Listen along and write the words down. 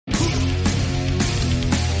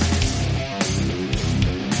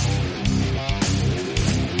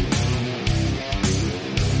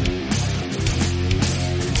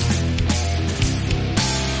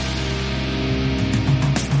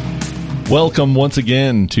Welcome once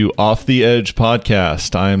again to Off the Edge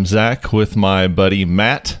podcast. I'm Zach with my buddy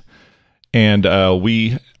Matt, and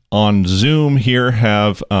we on Zoom here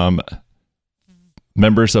have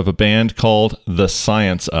members of a band called The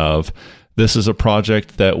Science Of. This is a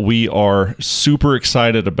project that we are super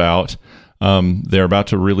excited about. They're about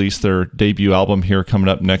to release their debut album here coming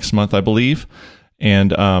up next month, I believe.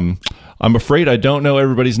 And I'm afraid I don't know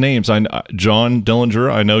everybody's names. John Dillinger,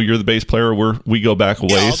 I know you're the bass player. We go back a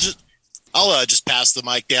ways. I'll just pass the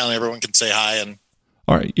mic down. Everyone can say hi and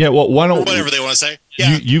all right. Yeah. Well, why don't whatever they want to say?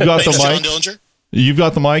 Yeah, you got the mic. John Dillinger. You've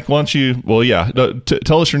got the mic. Why don't you? Well, yeah.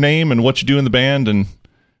 Tell us your name and what you do in the band, and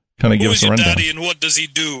kind of give us a rundown. Who's your daddy and what does he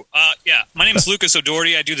do? Yeah, my name is Lucas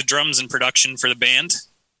O'Doherty. I do the drums and production for the band.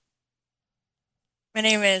 My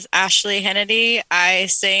name is Ashley Hennedy. I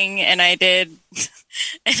sing and I did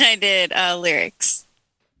lyrics.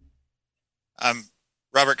 I'm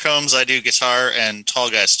Robert Combs. I do guitar and tall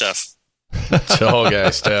guy stuff. Tall guy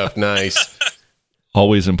stuff, nice.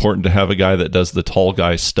 Always important to have a guy that does the tall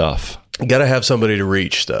guy stuff. Got to have somebody to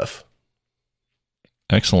reach stuff.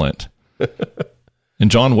 Excellent. And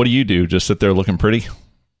John, what do you do? Just sit there looking pretty?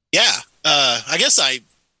 Yeah, I guess I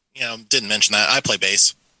didn't mention that. I play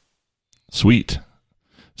bass. Sweet.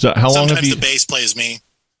 So how long have you? Sometimes the bass plays me.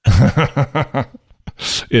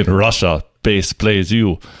 In Russia, bass plays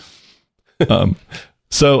you.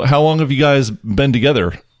 So how long have you guys been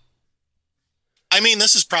together? I mean,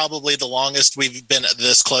 this is probably the longest we've been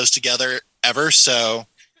this close together ever. So,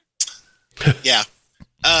 yeah.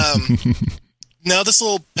 No, this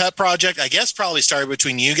little pet project, I guess, probably started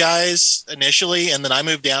between you guys initially, and then I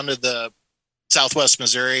moved down to the Southwest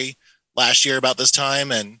Missouri last year about this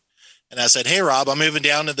time, and I said, "Hey, Rob, I'm moving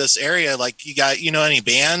down to this area. Like, you know any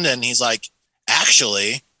band?" And he's like,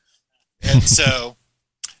 "Actually," and so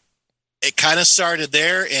it kind of started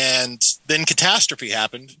there, and then catastrophe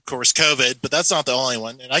happened. Of course, COVID, but that's not the only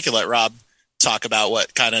one. And I could let Rob talk about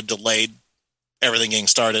what kind of delayed everything getting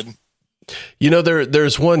started. You know,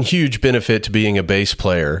 there's one huge benefit to being a bass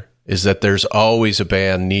player is that there's always a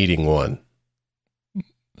band needing one.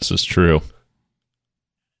 This is true.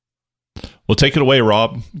 Well, take it away,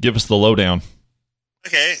 Rob. Give us the lowdown.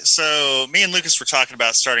 Okay, so me and Lucas were talking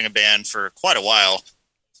about starting a band for quite a while.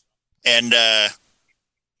 And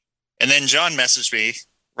then John messaged me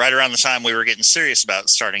right around the time we were getting serious about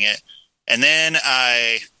starting it. And then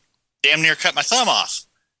I damn near cut my thumb off.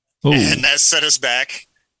 Ooh. And that set us back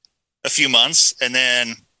a few months. And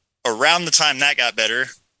then around the time that got better,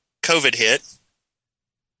 COVID hit.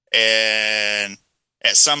 And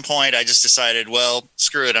at some point I just decided, well,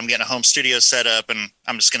 screw it. I'm getting a home studio set up and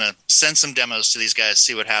I'm just going to send some demos to these guys,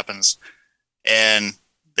 see what happens. And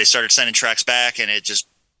they started sending tracks back and it just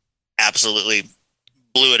absolutely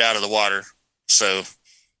blew it out of the water. So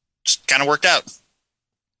just kind of worked out.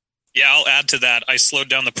 Yeah, I'll add to that. I slowed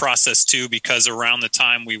down the process too, because around the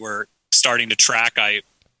time we were starting to track, I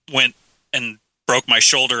went and broke my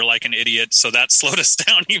shoulder like an idiot. So that slowed us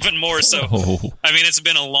down even more. So, I mean, it's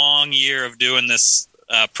been a long year of doing this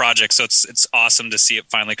project. So it's awesome to see it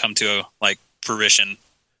finally come to fruition.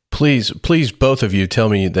 Please, both of you tell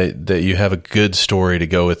me that you have a good story to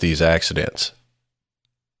go with these accidents.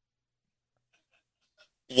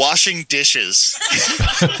 Washing dishes.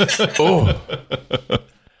 Oh.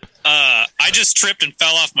 I just tripped and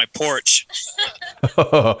fell off my porch.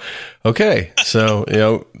 Okay.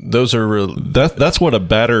 So, those are that's what a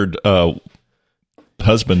battered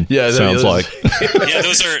husband sounds like. Yeah,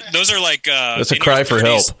 those are like that's a cry for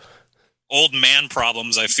help. Old man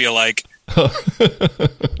problems, I feel like.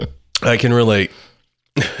 I can relate.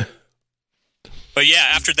 But yeah,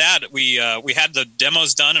 after that, we had the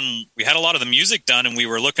demos done and we had a lot of the music done, and we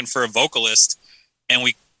were looking for a vocalist, and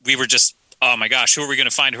we were just, oh my gosh, who are we going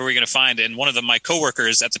to find? And one of my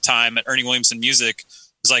coworkers at the time at Ernie Williamson Music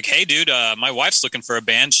was like, "Hey, dude, my wife's looking for a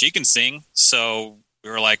band. She can sing." So we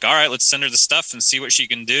were like, "All right, let's send her the stuff and see what she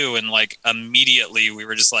can do." And immediately we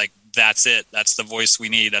were just like, "That's it. That's the voice we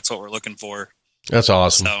need. That's what we're looking for." That's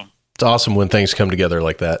awesome. So, it's awesome when things come together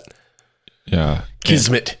like that. Yeah,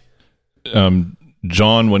 kismet.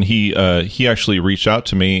 John, when he actually reached out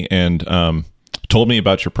to me and told me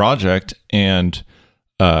about your project, and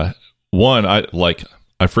John,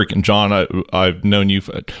 I've known you.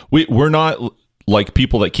 We're not like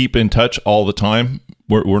people that keep in touch all the time.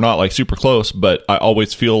 We're not like super close, but I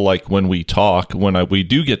always feel like when we talk, we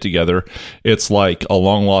do get together, it's like a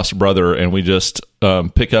long lost brother, and we just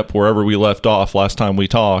pick up wherever we left off last time we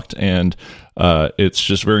talked, and it's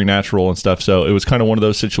just very natural and stuff. So it was kind of one of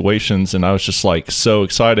those situations, and I was just like so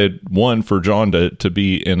excited, one, for John to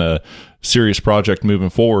be in a serious project moving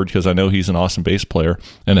forward, because I know he's an awesome bass player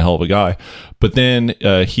and a hell of a guy. But then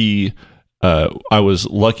he I was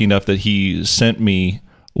lucky enough that he sent me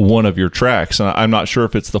one of your tracks, and I'm not sure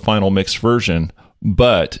if it's the final mixed version,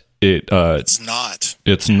 but It's not.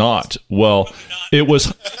 it's not. Well, it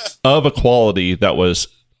was of a quality that was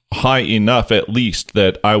high enough, at least,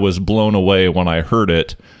 that I was blown away when I heard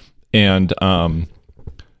it, and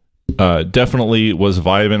definitely was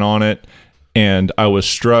vibing on it. And I was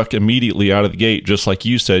struck immediately out of the gate, just like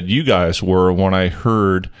you said you guys were, when I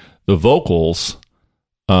heard the vocals.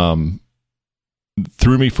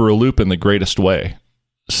 Threw me for a loop in the greatest way.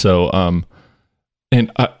 So,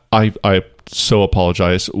 and I so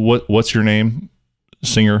apologize. What's your name,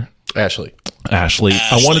 singer? Ashley. Ashley.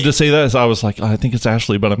 I wanted to say that as I was like, I think it's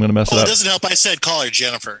Ashley, but I'm going to mess it Well, up. it doesn't help. I said call her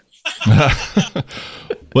Jennifer.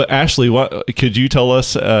 Well, Ashley, what could you tell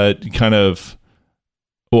us? Kind of.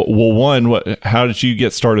 Well, one, how did you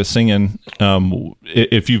get started singing?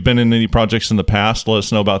 If you've been in any projects in the past, let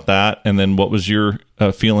us know about that. And then, what was your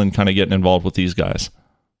feeling, kind of getting involved with these guys?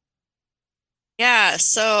 Yeah,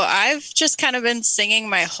 so I've just kind of been singing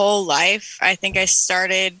my whole life. I think I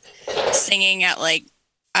started singing at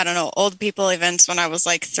I don't know, old people events when I was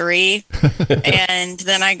 3. And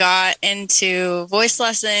then I got into voice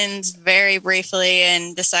lessons very briefly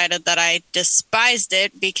and decided that I despised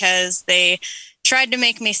it because they tried to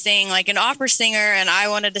make me sing like an opera singer and I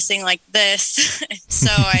wanted to sing like this. So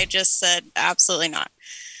I just said, absolutely not.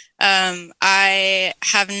 I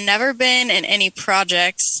have never been in any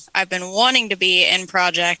projects. I've been wanting to be in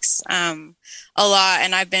projects a lot,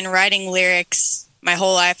 and I've been writing lyrics my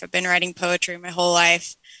whole life. I've been writing poetry my whole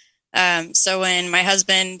life. So when my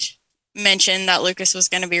husband mentioned that Lucas was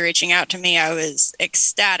going to be reaching out to me, I was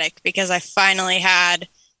ecstatic because I finally had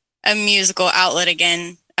a musical outlet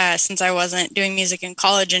again, since I wasn't doing music in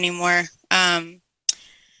college anymore.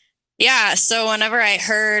 Yeah, so whenever I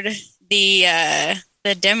heard the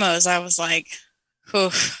demos, I was like, "Whew,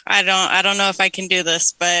 I don't know if I can do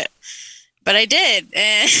this," but I did,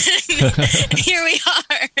 and here we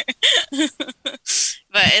are.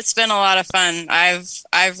 But it's been a lot of fun.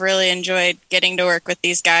 I've really enjoyed getting to work with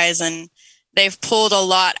these guys, and they've pulled a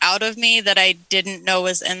lot out of me that I didn't know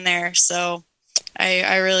was in there. So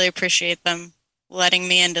I really appreciate them letting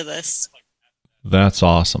me into this. That's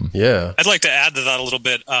awesome. Yeah. I'd like to add to that a little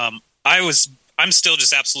bit. I'm still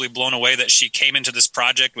just absolutely blown away that she came into this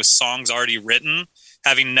project with songs already written,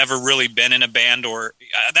 having never really been in a band, or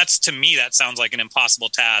that's, to me, that sounds like an impossible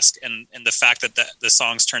task. And the fact that the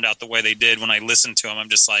songs turned out the way they did, when I listened to them, I'm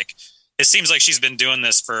just like, it seems like she's been doing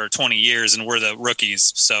this for 20 years and we're the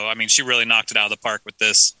rookies. So, I mean, she really knocked it out of the park with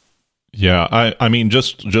this. Yeah. I mean,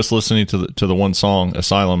 just listening to the one song,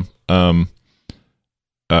 Asylum,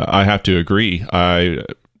 I have to agree. I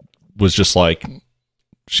was just like,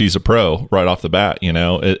 she's a pro right off the bat, you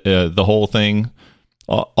know. The whole thing,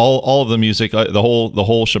 all of the music, the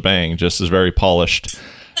whole shebang just is very polished.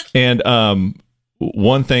 And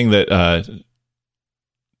one thing that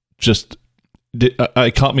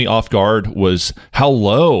it caught me off guard was how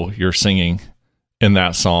low you're singing in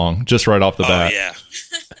that song, just right off the bat. Yeah.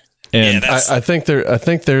 And Yeah, I think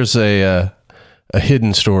there's a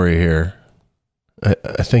hidden story here.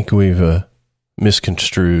 I think we've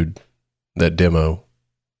misconstrued that demo,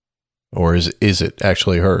 or is it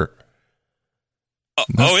actually her?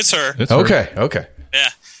 Oh, it's her. it's her. Okay. Yeah.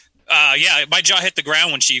 Yeah, my jaw hit the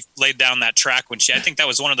ground when she laid down that track. I think that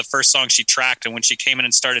was one of the first songs she tracked, and when she came in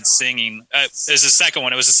and started singing, it was the second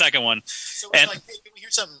one. So we're like, hey, can we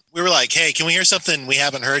hear something? We were like, hey, can we hear something we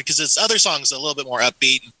haven't heard? Because it's other songs a little bit more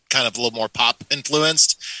upbeat, kind of a little more pop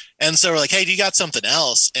influenced. And so we're like, hey, do you got something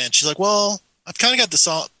else? And she's like, well, I've kind of got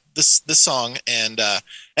this song. And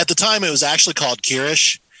at the time, it was actually called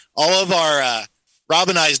Kirish. All of our Rob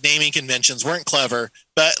and I's naming conventions weren't clever,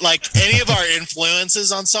 but like any of our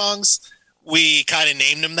influences on songs, we kind of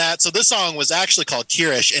named them that. So this song was actually called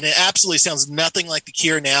Kirish, and it absolutely sounds nothing like The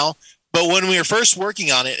Cure now. But when we were first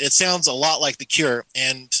working on it, it sounds a lot like The Cure.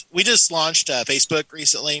 And we just launched Facebook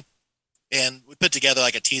recently, and we put together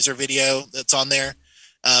like a teaser video that's on there.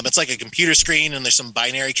 It's like a computer screen, and there's some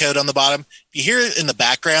binary code on the bottom. If you hear it in the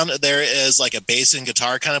background, there is like a bass and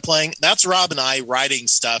guitar kind of playing. That's Rob and I writing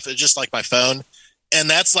stuff. It's just like my phone. And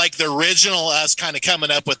that's like the original us kind of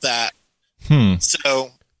coming up with that.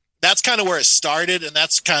 So that's kind of where it started, and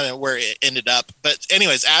that's kind of where it ended up. But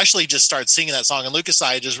anyways, Ashley just started singing that song, and Lucas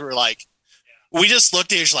and I just were like, we just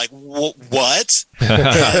looked at each like, what?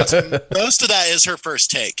 And most of that is her first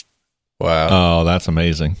take. Wow. Oh, that's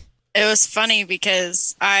amazing. It was funny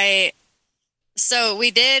because so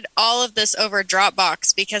we did all of this over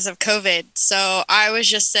Dropbox because of COVID. So I was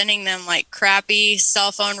just sending them like crappy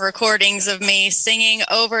cell phone recordings of me singing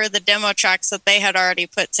over the demo tracks that they had already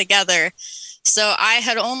put together. So I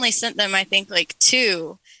had only sent them, I think, like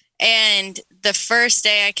 2. And the first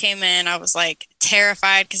day I came in, I was like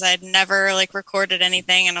terrified because I had never like recorded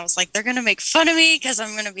anything. And I was like, they're going to make fun of me because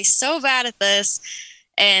I'm going to be so bad at this.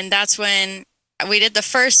 And that's when we did the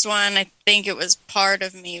first one. I think it was Part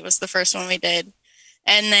of Me was the first one we did.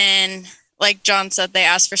 And then, like John said, they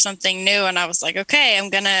asked for something new. And I was like, okay,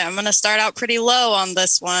 I'm gonna start out pretty low on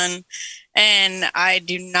this one. And I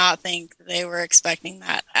do not think they were expecting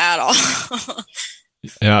that at all.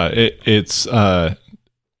 Yeah, it's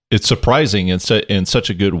surprising in such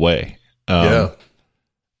a good way.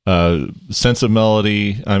 Sense of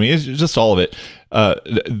melody. I mean, it's just all of it.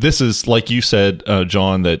 This is, like you said,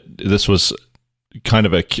 John, that this was kind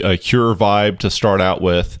of a Cure vibe to start out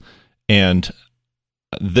with. And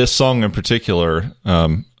this song in particular,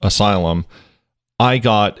 Asylum, I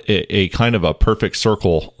got a kind of a Perfect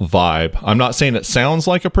Circle vibe. I'm not saying it sounds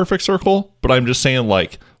like a Perfect Circle, but I'm just saying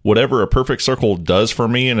like whatever a Perfect Circle does for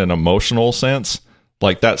me in an emotional sense,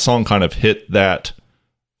 like that song kind of hit that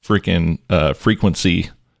freaking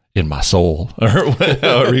frequency in my soul, or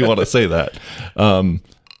however you want to say that. I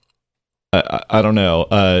don't know.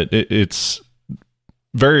 It's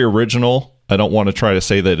very original. I don't want to try to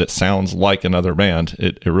say that it sounds like another band.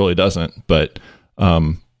 It really doesn't. But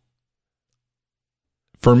for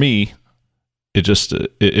me, it just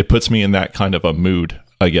it puts me in that kind of a mood,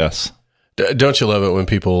 I guess. Don't you love it when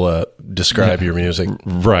people describe your music?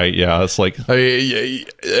 Right. Yeah. It's like, I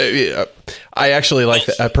actually like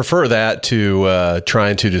that. I prefer that to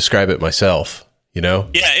trying to describe it myself, you know?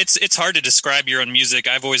 Yeah. It's hard to describe your own music.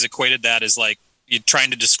 I've always equated that as like you're trying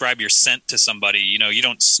to describe your scent to somebody. You know, you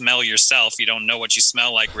don't smell yourself. You don't know what you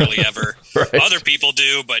smell like really ever. Right. Other people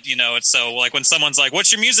do, but you know, it's so like when someone's like,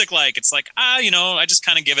 what's your music like? It's like, you know, I just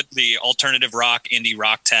kind of give it the alternative rock, indie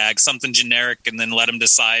rock tag, something generic, and then let them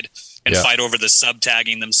decide and fight over the sub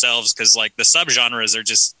tagging themselves. Cause like the subgenres are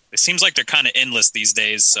just, it seems like they're kind of endless these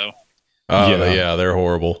days. So yeah, they're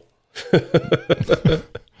horrible.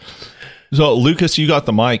 So Lucas, you got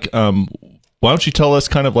the mic. Why don't you tell us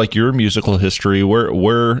kind of like your musical history?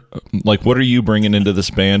 Where like, what are you bringing into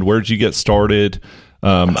this band? Where did you get started?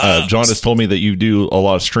 John has told me that you do a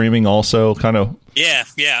lot of streaming also, kind of. Yeah.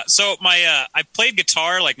 So my, I played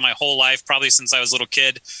guitar like my whole life, probably since I was a little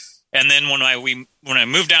kid. And then when I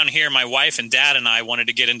moved down here, my wife and dad and I wanted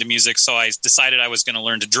to get into music. So I decided I was going to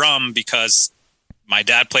learn to drum because my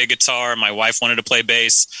dad played guitar. My wife wanted to play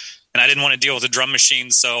bass. And I didn't want to deal with a drum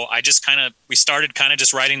machine. So I just we started kind of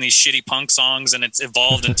just writing these shitty punk songs, and it's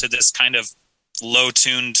evolved into this kind of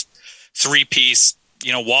low-tuned 3-piece,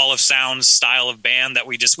 you know, wall of sounds style of band that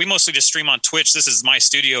we mostly just stream on Twitch. This is my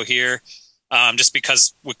studio here, just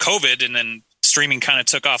because with COVID, and then streaming kind of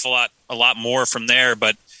took off a lot more from there.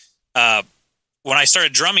 But when I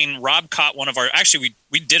started drumming, Rob caught one of our, actually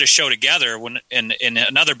we did a show together when in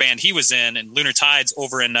another band he was in Lunar Tides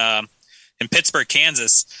over in Pittsburgh,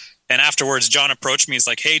 Kansas. And afterwards, John approached me. He's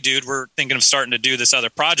like, hey, dude, we're thinking of starting to do this other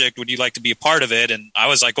project. Would you like to be a part of it? And I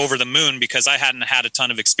was like over the moon because I hadn't had a ton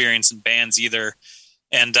of experience in bands either.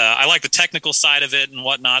 And I like the technical side of it and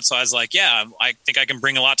whatnot. So I was like, yeah, I think I can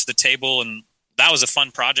bring a lot to the table. And that was a fun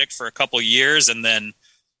project for a couple of years. And then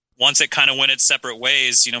once it kind of went its separate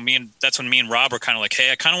ways, you know, that's when me and Rob were kind of like,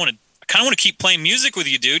 hey, I kind of want to keep playing music with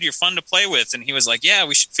you, dude. You're fun to play with. And he was like, yeah,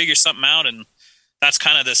 we should figure something out. And that's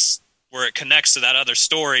kind of this, where it connects to that other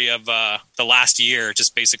story of the last year,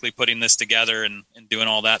 just basically putting this together and doing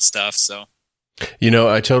all that stuff. So, you know,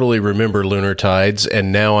 I totally remember Lunar Tides,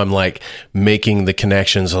 and now I'm like making the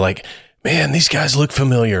connections. Like, man, these guys look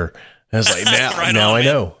familiar. I was like, now I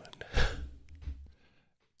know.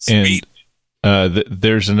 Sweet. And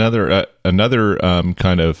there's another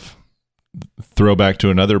kind of throwback to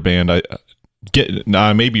another band.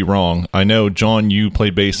 I may be wrong. I know, John, you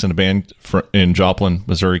played bass in a band in Joplin,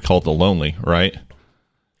 Missouri called The Lonely, right?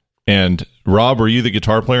 And Rob, were you the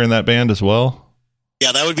guitar player in that band as well?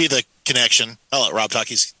 Yeah, that would be the connection. I'll let Rob talk.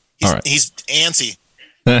 He's antsy.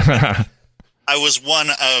 I was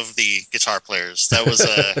one of the guitar players. That was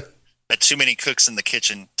a too many cooks in the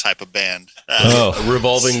kitchen type of band. A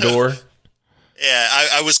revolving door. Yeah,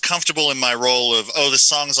 I was comfortable in my role of, this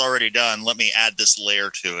song's already done. Let me add this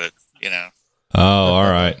layer to it, you know. Oh, all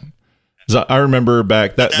right. So I remember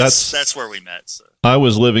back that's where we met. So. I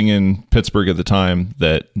was living in Pittsburgh at the time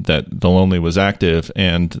that The Lonely was active,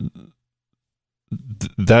 and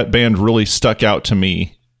that band really stuck out to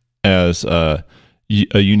me as a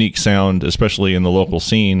unique sound, especially in the local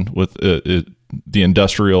scene with the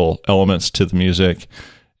industrial elements to the music.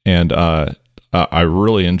 And I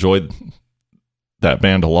really enjoyed that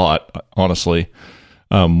band a lot, honestly.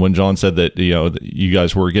 When John said that, you know, you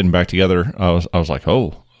guys were getting back together, I was like,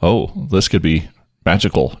 oh, oh, this could be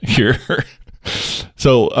magical here.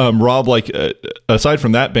 So, Rob, like, aside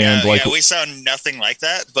from that band, we sound nothing like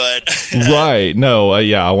that, but right? No,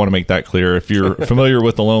 I want to make that clear. If you're familiar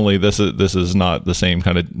with The Lonely, this is not the same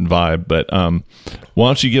kind of vibe. But why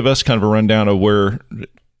don't you give us kind of a rundown of where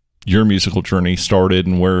your musical journey started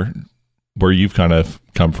and where you've kind of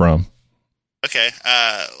come from? Okay.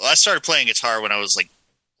 Well, I started playing guitar when I was like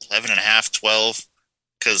 11 and a half, 12,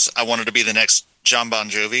 because I wanted to be the next John Bon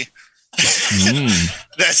Jovi.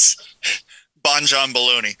 That's Bon John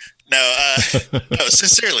Baloney. No,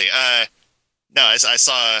 sincerely. No, I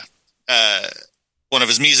saw one of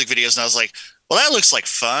his music videos and I was like, well, that looks like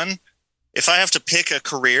fun. If I have to pick a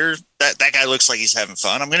career, that guy looks like he's having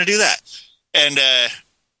fun. I'm going to do that. And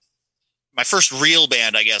my first real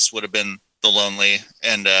band, I guess, would have been The Lonely.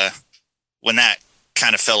 And when that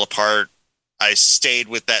kind of fell apart, I stayed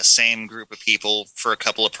with that same group of people for a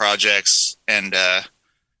couple of projects and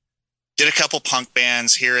did a couple punk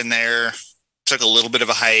bands here and there, took a little bit of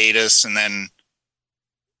a hiatus, and then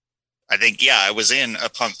I think, I was in a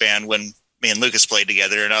punk band when me and Lucas played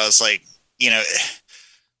together, and I was like,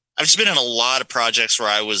 I've just been in a lot of projects where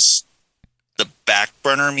I was the back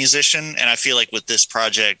burner musician, and I feel like with this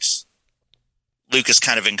project, Lucas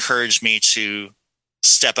kind of encouraged me to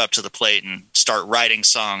step up to the plate and start writing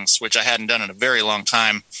songs, which I hadn't done in a very long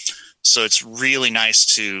time. So it's really nice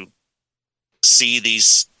to see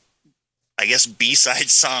these, I guess, B-side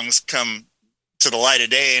songs come to the light of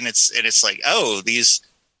day. And it's like, oh, these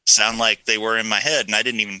sound like they were in my head. And I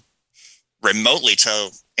didn't even remotely tell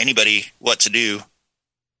anybody what to do.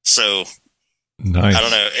 So nice. I don't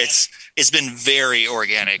know. It's been very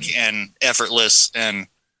organic and effortless, and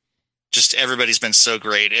just everybody's been so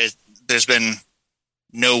great. There's been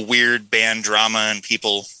no weird band drama and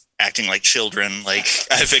people acting like children like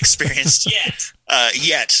I've experienced yet.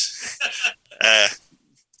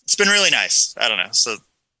 It's been really nice. I don't know. So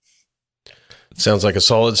sounds like a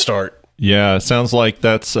solid start. Yeah, it sounds like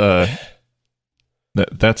that's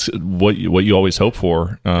what you always hope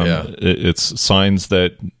for. It's signs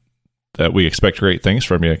that we expect great things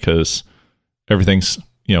from you because everything's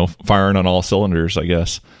firing on all cylinders, I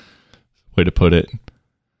guess. Way to put it.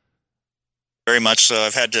 Very much so.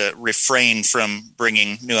 I've had to refrain from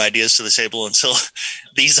bringing new ideas to the table until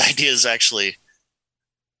these ideas actually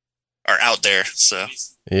are out there. So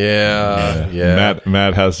yeah.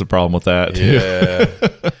 Matt has the problem with that too. Yeah.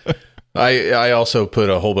 I also put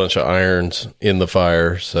a whole bunch of irons in the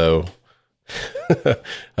fire, so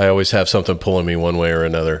I always have something pulling me one way or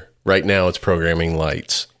another. Right now it's programming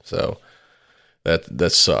lights, so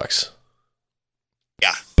that sucks.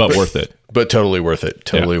 Yeah. But worth it. But totally worth it.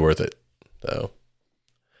 Totally worth it.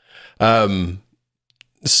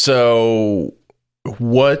 So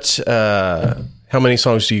what how many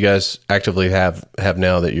songs do you guys actively have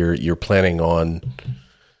now that you're planning on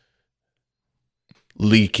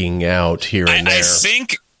leaking out here and there? I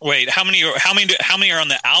think. Wait, how many are on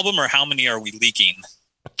the album, or how many are we leaking?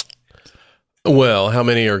 Well, how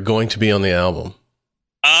many are going to be on the album?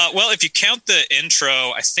 Well, if you count the intro,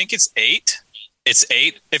 I think it's 8. It's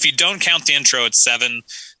 8. If you don't count the intro, it's 7.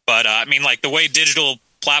 But I mean, like the way digital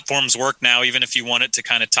platforms work now, even if you want it to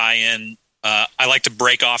kind of tie in, I like to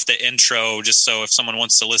break off the intro just so if someone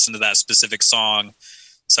wants to listen to that specific song.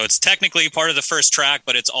 So it's technically part of the first track,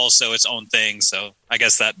 but it's also its own thing. So I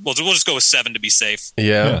guess that we'll just go with 7 to be safe.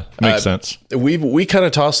 Yeah, makes sense. We kind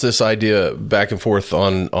of tossed this idea back and forth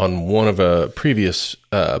on one of a previous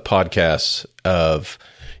podcasts of,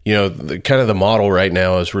 kind of the model right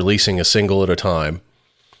now is releasing a single at a time,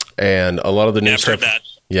 and a lot of the new stuff. I've heard that.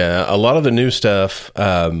 Yeah, a lot of the new stuff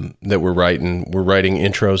that we're writing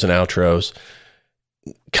intros and outros,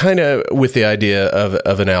 kind of with the idea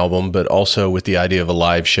of an album, but also with the idea of a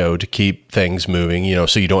live show to keep things moving,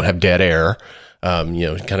 so you don't have dead air,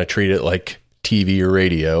 kind of treat it like TV or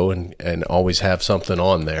radio and always have something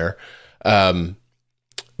on there.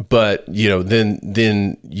 But,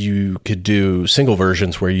 then you could do single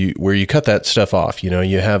versions where you cut that stuff off, you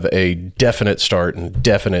have a definite start and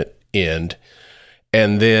definite end.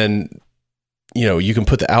 And then, you can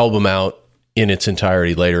put the album out in its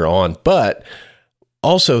entirety later on, but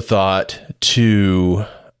also thought to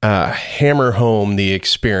hammer home the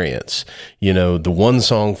experience, the one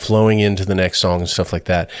song flowing into the next song and stuff like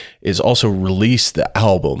that, is also release the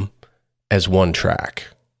album as one track.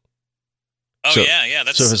 Oh, yeah.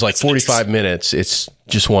 So if it's like 45 minutes, it's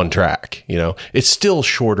just one track, it's still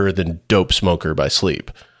shorter than Dope Smoker by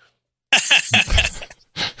Sleep.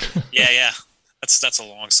 Yeah. That's a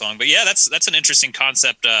long song, but yeah, that's an interesting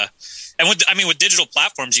concept. And with digital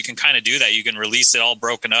platforms, you can kind of do that. You can release it all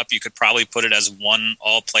broken up. You could probably put it as one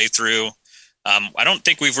all playthrough. I don't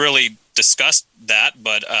think we've really discussed that,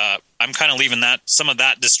 but I'm kind of leaving some of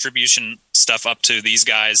that distribution stuff up to these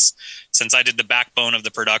guys. Since I did the backbone of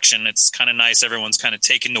the production, it's kind of nice. Everyone's kind of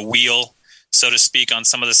taking the wheel, so to speak, on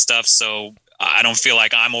some of the stuff. So I don't feel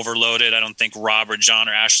like I'm overloaded. I don't think Rob or John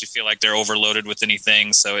or Ashley feel like they're overloaded with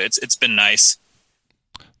anything. So it's been nice.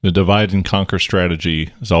 The divide and conquer strategy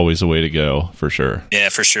is always a way to go, for sure. Yeah,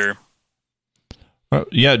 for sure.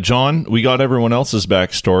 Yeah, John, we got everyone else's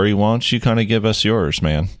backstory. Why don't you kind of give us yours,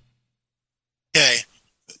 man? Okay.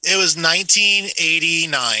 It was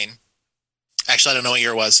 1989. Actually, I don't know what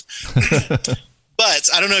year it was. But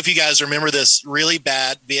I don't know if you guys remember this really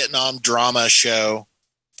bad Vietnam drama show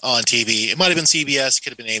on TV. It might have been CBS. It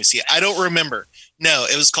could have been ABC. I don't remember. No,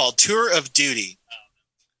 it was called Tour of Duty.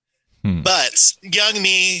 But young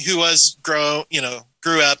me, who was grew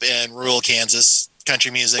up in rural Kansas, country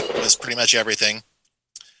music was pretty much everything.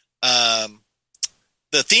 The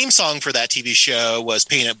theme song for that TV show was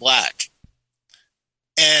Paint It Black.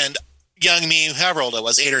 And young me, however old I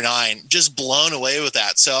was, 8 or 9, just blown away with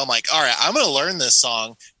that. So I'm like, all right, I'm going to learn this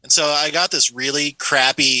song. And so I got this really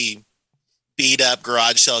crappy beat up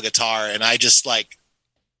garage sale guitar. And I just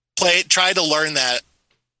tried to learn that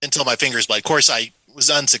until my fingers bled. Of course, I was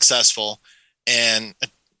unsuccessful, and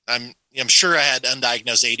I'm sure I had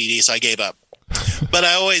undiagnosed ADD, so I gave up. But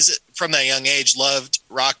I always, from that young age, loved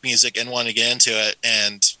rock music and wanted to get into it.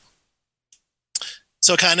 And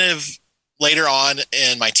so kind of later on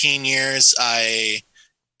in my teen years, I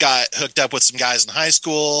got hooked up with some guys in high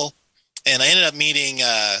school, and I ended up meeting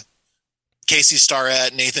Casey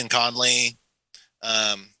Starrett, Nathan Conley,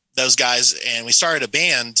 those guys, and we started a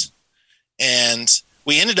band, and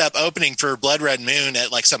we ended up opening for Blood Red Moon at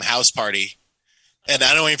some house party. And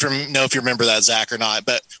I don't even know if you remember that, Zach, or not,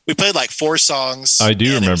 but we played 4 songs. I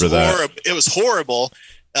do remember that. It was horrible.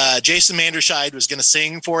 Jason Manderscheid was going to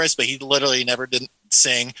sing for us, but he literally never did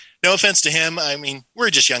sing. No offense to him. I mean, we're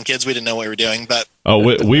just young kids. We didn't know what we were doing, but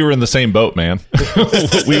we were in the same boat, man.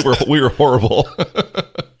 we were horrible.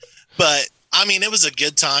 But I mean, it was a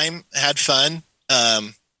good time. Had fun.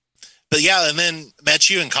 But yeah, and then met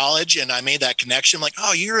you in college, and I made that connection. I'm like,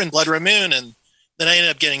 oh, you're in Blood Red Moon, and then I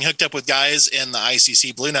ended up getting hooked up with guys in the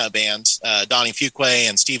ICC Blue Note band, Donnie Fuqua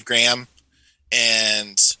and Steve Graham,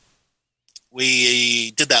 and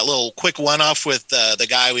we did that little quick one-off with the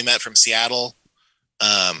guy we met from Seattle.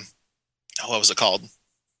 What was it called?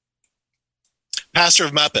 Pastor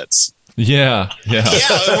of Muppets. Yeah. Yeah,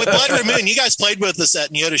 with Blood Red Moon, you guys played with us at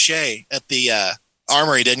Neota Shea at the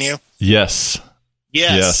Armory, didn't you? Yes.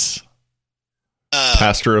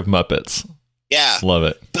 Pastor of Muppets. Yeah. Love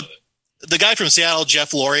it. The guy from Seattle,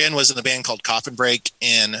 Jeff Lorien, was in a band called Coffin Break,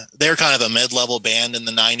 and they're kind of a mid-level band in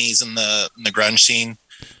the 90s in the grunge scene.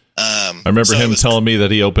 I remember him telling me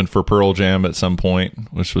that he opened for Pearl Jam at some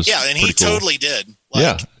point, which was and he cool. Totally did.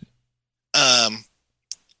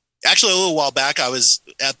 Actually, a little while back, I was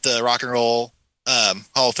at the Rock and Roll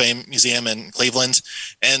Hall of Fame Museum in Cleveland,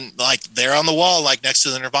 and there on the wall, next to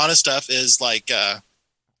the Nirvana stuff, is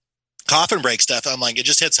Coffin Break stuff. I'm like, it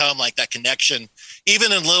just hits home, that connection.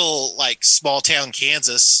 Even in little small town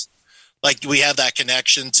Kansas, we have that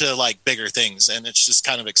connection to bigger things, and it's just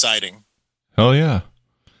kind of exciting. Oh yeah.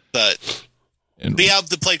 But we have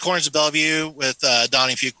played Corners of Bellevue with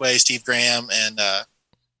Donnie Fuqua, Steve Graham, and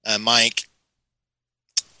Mike.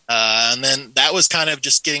 And then that was kind of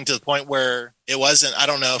just getting to the point where it wasn't, I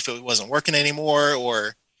don't know if it wasn't working anymore,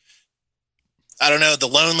 or I don't know, the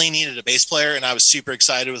Lonely needed a bass player, and I was super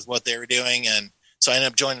excited with what they were doing. And so I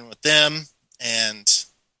ended up joining with them, and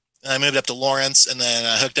I moved up to Lawrence, and then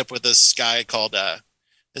I hooked up with this guy called,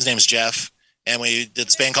 his name's Jeff. And we did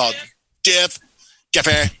this band called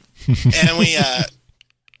Jeffer. And we,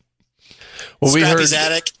 Scrappy's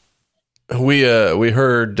Attic. We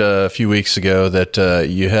heard a few weeks ago that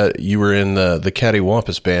you were in the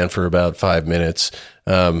Cattywampus band for about 5 minutes,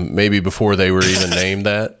 maybe before they were even named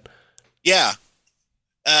that. Yeah,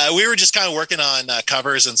 we were just kind of working on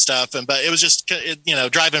covers and stuff, but it was just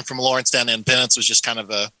driving from Lawrence down to Independence was just kind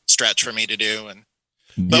of a stretch for me to do,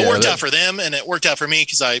 but it worked out for them, and it worked out for me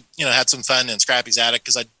because I had some fun in Scrappy's Attic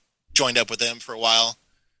because I joined up with them for a while,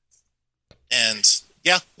 and.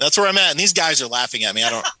 Yeah, that's where I'm at. And these guys are laughing at me.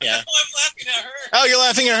 I'm laughing at her. Oh, you're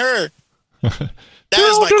laughing at her. That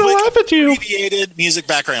was my quick, abbreviated music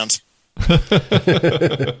background.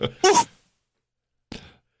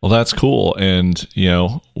 Well, that's cool. And,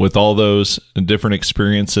 with all those different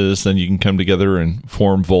experiences, then you can come together and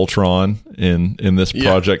form Voltron in this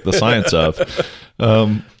project, The Science of.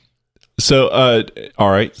 So,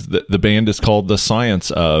 all right, the band is called The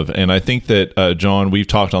Science Of, and I think that, John, we've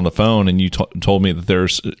talked on the phone, and you told me that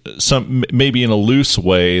there's some, maybe in a loose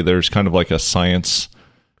way, there's kind of like a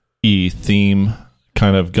science-y theme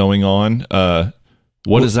kind of going on.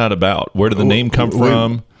 What is that about? Where did the name come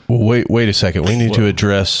from? Wait a second. We need to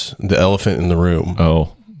address the elephant in the room.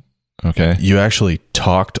 Oh, okay. You actually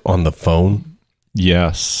talked on the phone?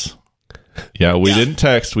 Yes. Yeah, we didn't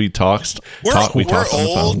text. We talked. We talked on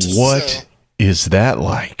the phone. What is that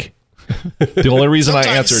like? The only reason I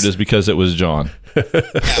Sometimes- answered is because it was John. Yeah,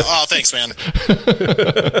 oh, thanks, man.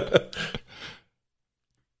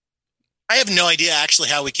 I have no idea actually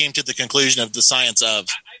how we came to the conclusion of The Science Of.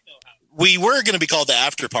 We were going to be called The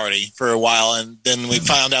After Party for a while, and then we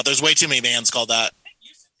found out there's way too many bands called that.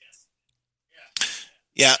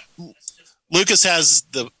 Yeah. Lucas has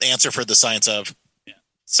the answer for The Science Of.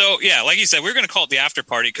 So yeah, like you said, we were going to call it the After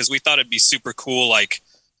Party because we thought it'd be super cool, like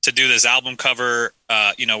to do this album cover,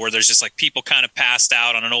 where there's just like people kind of passed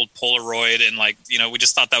out on an old Polaroid, and like, we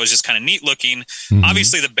just thought that was just kind of neat looking. Mm-hmm.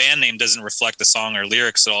 Obviously, the band name doesn't reflect the song or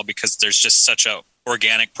lyrics at all because there's just such a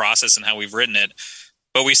organic process in how we've written it.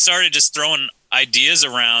 But we started just throwing ideas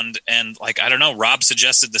around, and like, I don't know, Rob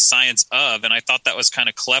suggested The Science Of, and I thought that was kind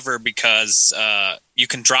of clever because you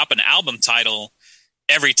can drop an album title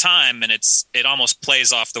every time, and it almost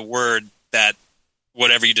plays off the word that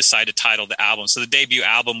whatever you decide to title the album. So the debut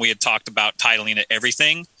album, we had talked about titling it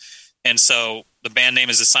Everything, and so the band name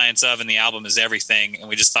is The Science Of and the album is Everything, and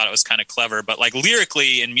we just thought it was kind of clever. But like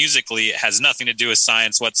lyrically and musically, it has nothing to do with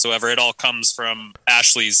science whatsoever. It all comes from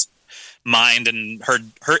Ashley's mind and her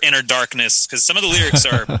inner darkness, because some of the lyrics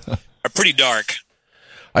are pretty dark.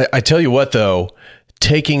 I tell you what, though,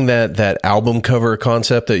 taking that album cover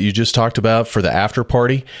concept that you just talked about for the After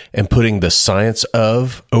Party and putting The Science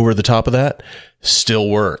Of over the top of that still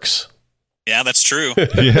works. Yeah, that's true.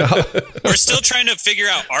 Yeah. We're still trying to figure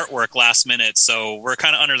out artwork last minute, so we're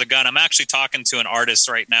kind of under the gun. I'm actually talking to an artist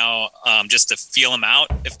right now just to feel them out,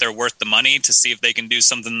 if they're worth the money, to see if they can do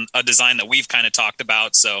a design that we've kind of talked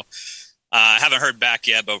about. So I haven't heard back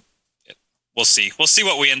yet, but we'll see. We'll see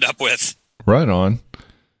what we end up with. Right on.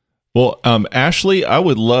 Well, Ashley, I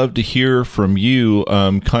would love to hear from you,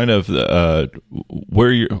 kind of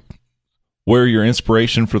where your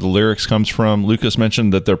inspiration for the lyrics comes from. Lucas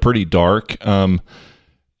mentioned that they're pretty dark. Therapy.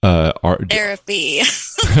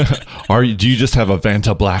 Do you just have a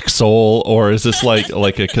Vanta Black soul, or is this like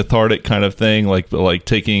a cathartic kind of thing? Like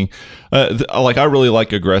taking, like I really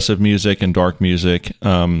like aggressive music and dark music,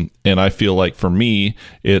 and I feel like for me,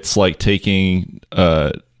 it's like taking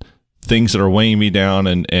things that are weighing me down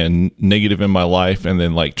and negative in my life, and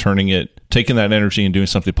then like taking that energy and doing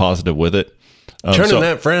something positive with it. Turning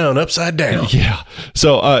that frown upside down. Yeah.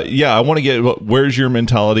 So, I want to get, where's your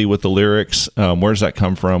mentality with the lyrics? Where does that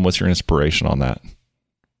come from? What's your inspiration on that?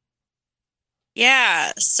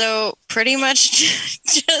 Yeah, so pretty much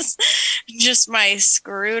just my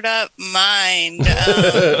screwed up mind.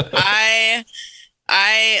 The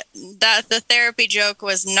therapy joke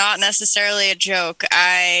was not necessarily a joke.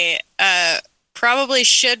 I probably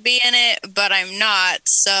should be in it, but I'm not.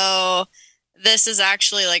 So this is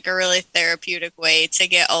actually like a really therapeutic way to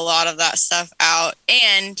get a lot of that stuff out.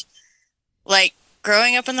 And like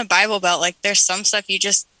growing up in the Bible Belt, like there's some stuff you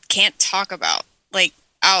just can't talk about, like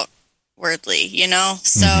outwardly,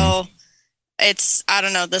 So it's, I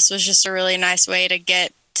don't know, this was just a really nice way to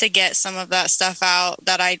get some of that stuff out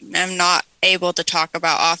that I am not able to talk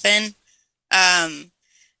about often. And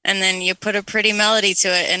then you put a pretty melody to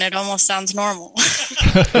it and it almost sounds normal.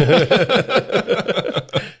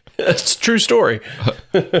 That's a true story.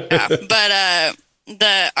 Yeah, but I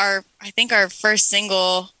think our first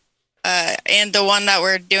single and the one that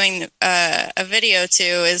we're doing a video to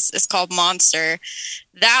is called Monster.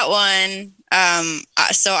 That one,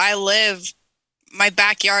 so my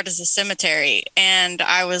backyard is a cemetery, and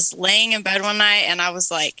I was laying in bed one night and I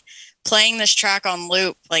was like playing this track on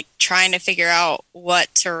loop, like trying to figure out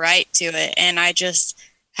what to write to it, and I just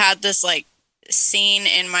had this like scene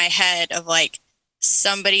in my head of like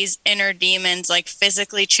somebody's inner demons like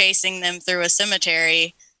physically chasing them through a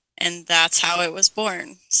cemetery, and that's how it was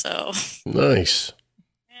born. So nice.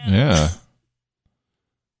 Yeah.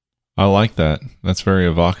 I like that. That's very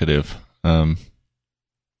evocative. Yeah.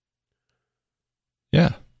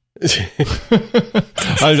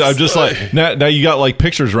 I'm just like, now you got like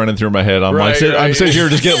pictures running through my head. I'm Right, like, I'm right. sitting here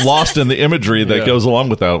just getting lost in the imagery that Yeah. goes along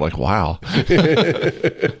with that. I'm like, wow. That's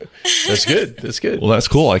good. That's good. Well, that's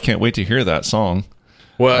cool. I can't wait to hear that song.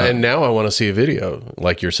 Well, and now I want to see a video,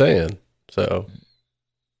 like you're saying. So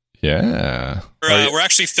Yeah. We're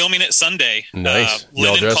actually filming it Sunday. nice. Lynn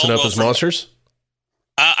Y'all and dressing up Caldwell as from- monsters?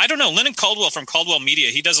 I don't know. Lennon Caldwell from Caldwell Media,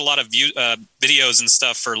 he does a lot of videos and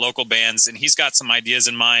stuff for local bands, and he's got some ideas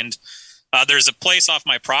in mind. There's a place off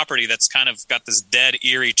my property that's kind of got this dead,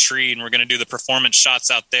 eerie tree, and we're going to do the performance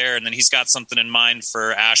shots out there. And then he's got something in mind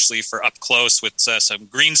for Ashley for up close with some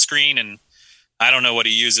green screen, and I don't know what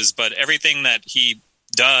he uses, but everything that he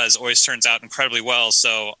does always turns out incredibly well.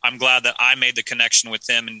 So I'm glad that I made the connection with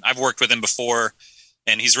him, and I've worked with him before,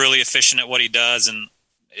 and he's really efficient at what he does. And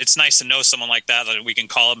it's nice to know someone like that we can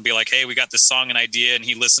call him and be like, hey, we got this song and idea, and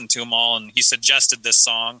he listened to them all, and he suggested this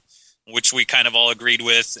song, which we kind of all agreed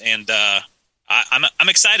with. And I'm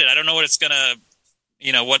excited. I don't know what it's going to,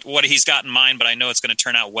 what he's got in mind, but I know it's going to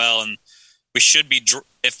turn out well. And we should be,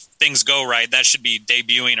 if things go right, that should be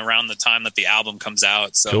debuting around the time that the album comes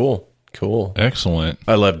out. So Cool. Excellent.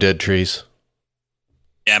 I love Dead Trees.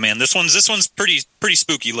 Yeah, man, this one's pretty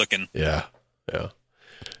spooky looking. Yeah.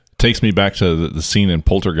 Takes me back to the scene in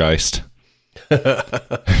Poltergeist. I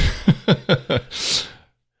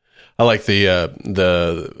like the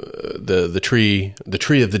tree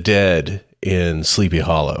of the dead in Sleepy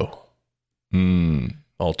Hollow.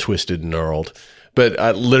 All twisted and gnarled. But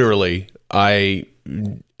I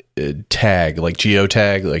tag, like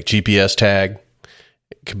geotag, like GPS tag,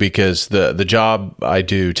 because the job I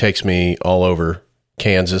do takes me all over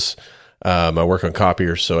Kansas. I work on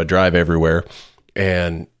copiers, so I drive everywhere.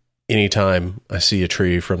 And anytime I see a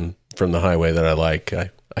tree from the highway that I like,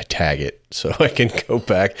 I tag it so I can go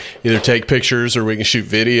back, either take pictures or we can shoot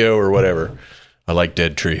video or whatever. I like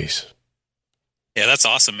dead trees. Yeah, that's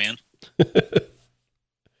awesome, man.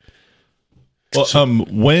 Well,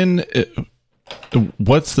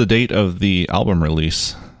 what's the date of the album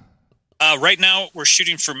release? Right now, we're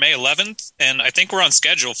shooting for May 11th, and I think we're on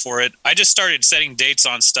schedule for it. I just started setting dates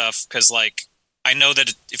on stuff because, I know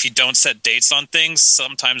that if you don't set dates on things,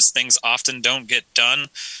 sometimes things often don't get done.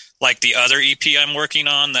 Like the other EP I'm working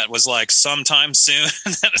on that was sometime soon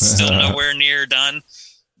that is still nowhere near done.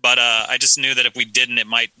 But I just knew that if we didn't, it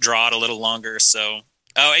might draw it a little longer. So,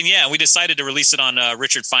 and yeah, we decided to release it on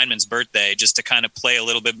Richard Feynman's birthday just to kind of play a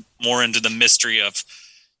little bit more into the mystery of,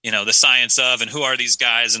 the science of and who are these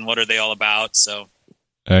guys and what are they all about. So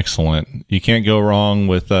excellent. You can't go wrong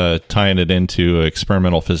with tying it into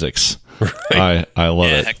experimental physics. Right. I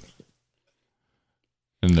love it.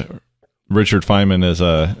 And Richard Feynman is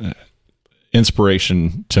a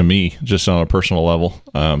inspiration to me, just on a personal level.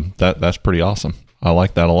 That's pretty awesome. I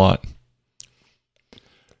like that a lot.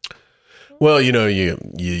 Well, you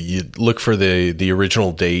look for the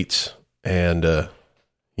original dates, and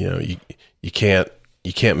you can't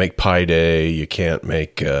make Pi Day, you can't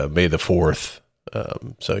make May the 4th.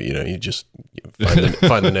 So you just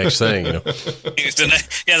find the next thing.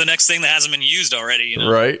 The next thing that hasn't been used already.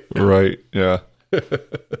 Right. Yeah.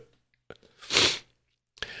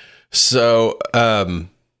 So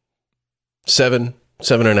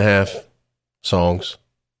 7.5 songs.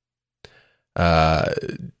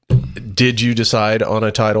 Did you decide on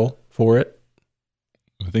a title for it?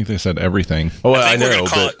 I think they said everything. Oh, I know,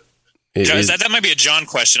 but that might be a John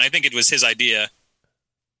question. I think it was his idea.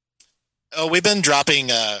 Oh, we've been dropping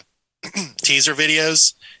teaser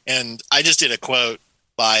videos, and I just did a quote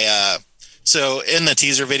by so in the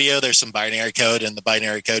teaser video there's some binary code, and the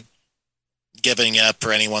binary code, giving up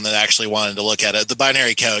for anyone that actually wanted to look at it, the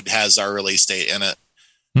binary code has our release date in it.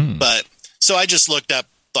 But so I just looked up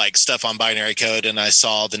stuff on binary code, and I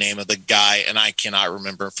saw the name of the guy, and I cannot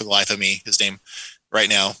remember for the life of me his name right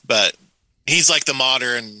now, but he's the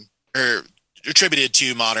modern, or attributed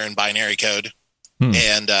to modern binary code.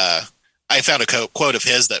 And I found a quote of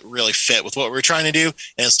his that really fit with what we're trying to do.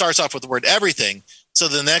 And it starts off with the word everything. So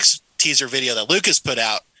the next teaser video that Lucas put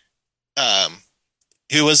out,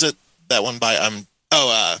 who was it? That one by, Heinlein.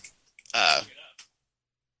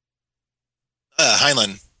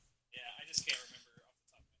 Yeah, I just can't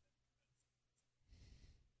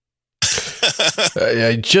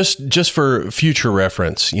remember. Just for future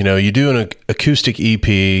reference, you do an acoustic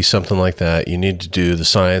EP, something like that. You need to do The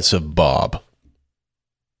Science of Bob.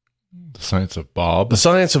 The Science of Bob? The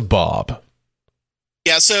Science of Bob.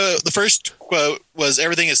 Yeah, so the first quote was,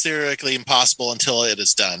 everything is theoretically impossible until it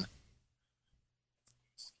is done.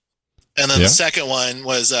 And then the second one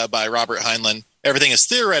was by Robert Heinlein. Everything is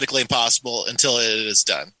theoretically impossible until it is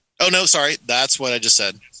done. Oh, no, sorry. That's what I just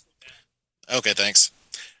said. Okay, thanks.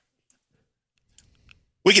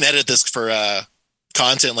 We can edit this for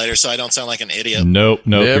content later so I don't sound like an idiot. Nope.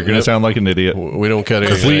 You're going to sound like an idiot. We don't cut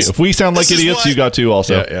anything. If we sound like idiots, you got to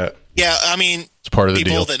also. Yeah, I mean, it's part of the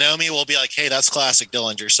people deal. that know me will be like, hey, that's classic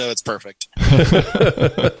Dillinger, so it's perfect. So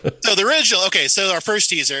the original, so our first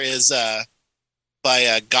teaser is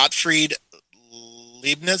by Gottfried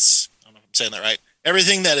Leibniz. I don't know if I'm saying that right.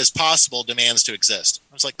 everything that is possible demands to exist.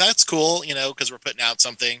 I was like, that's cool, because we're putting out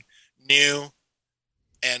something new,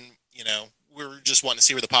 and we're just wanting to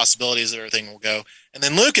see where the possibilities of everything will go. And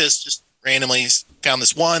then Lucas just randomly found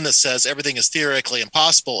this one that says everything is theoretically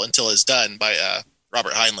impossible until it's done by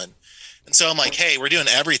Robert Heinlein. And so I'm like, hey, we're doing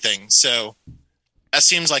everything. So that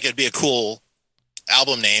seems like it'd be a cool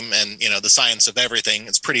album name, and the science of everything.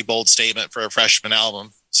 It's a pretty bold statement for a freshman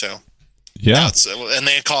album. So Yeah. and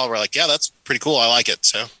they call, we're like, yeah, that's pretty cool. I like it.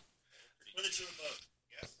 So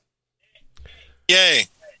yay.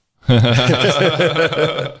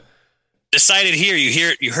 Decided here.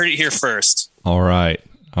 You heard it here first. All right.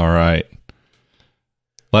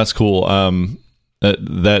 That's cool.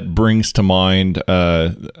 That brings to mind,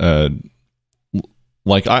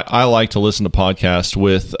 like I like to listen to podcasts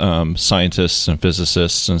with scientists and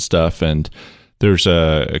physicists and stuff, and there's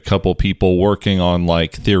a couple people working on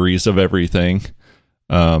like theories of everything.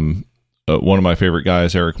 One of my favorite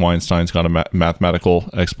guys, Eric Weinstein's got a mathematical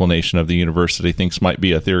explanation of the universe that he thinks might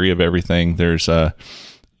be a theory of everything. There's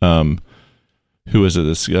who is it?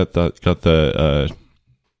 This got the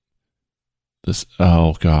this,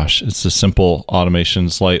 oh gosh, it's the simple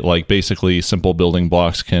automations, like basically simple building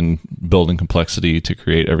blocks can build in complexity to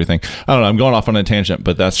create everything. I don't know, I'm going off on a tangent,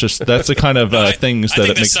 but that's the kind of things that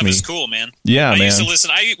it makes me. Is cool, man. Yeah, I man. used to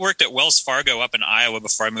listen. I worked at Wells Fargo up in Iowa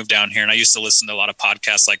before I moved down here, and I used to listen to a lot of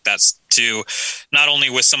podcasts like that too. Not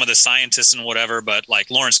only with some of the scientists and whatever, but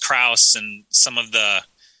like Lawrence Krauss and some of the,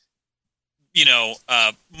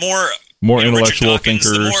 more intellectual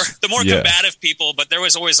thinkers, the more combative people, but there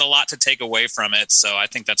was always a lot to take away from it. So I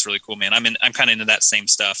think that's really cool, man. I'm kind of into that same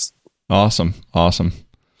stuff. Awesome.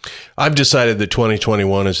 I've decided that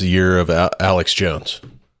 2021 is the year of Alex Jones.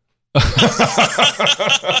 Oh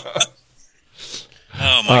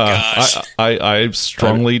my gosh. I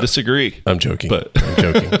strongly disagree. I'm joking. But I'm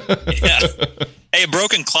joking. Yeah. Hey, a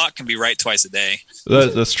broken clock can be right twice a day.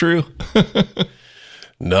 That's true.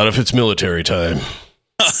 Not if it's military time.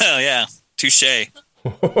 Oh, yeah. Touche.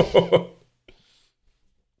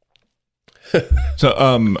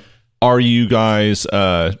 So, are you guys,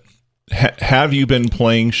 have you been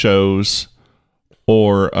playing shows,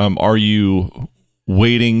 or are you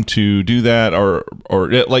waiting to do that, or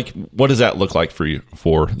like, what does that look like for you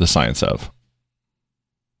for the science of?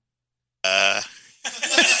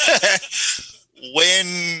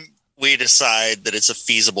 When we decide that it's a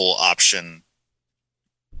feasible option,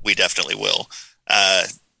 we definitely will.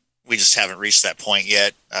 We just haven't reached that point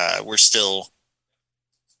yet. We're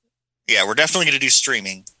definitely going to do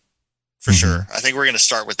streaming for sure. I think we're going to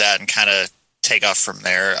start with that and kind of take off from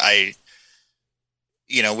there.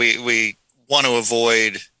 We want to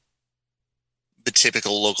avoid the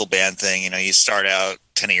typical local band thing. You start out,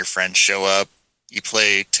 10 of your friends show up, you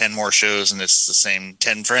play 10 more shows, and it's the same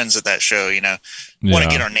 10 friends at that show. Want to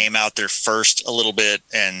get our name out there first a little bit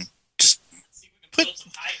and just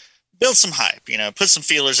build some hype, put some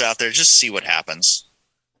feelers out there, just see what happens.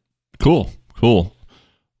 Cool.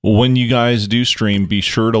 When you guys do stream, be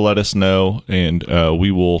sure to let us know, and we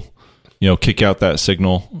will, kick out that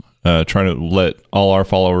signal, trying to let all our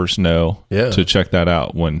followers know to check that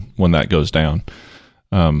out when that goes down.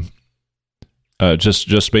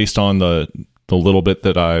 Just based on the little bit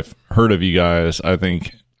that I've heard of you guys, I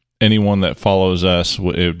think anyone that follows us, it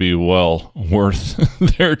would be well worth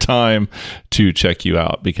their time to check you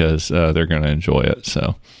out, because they're going to enjoy it.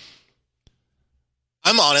 So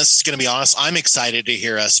I'm going to be honest. I'm excited to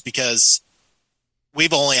hear us, because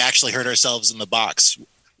we've only actually heard ourselves in the box.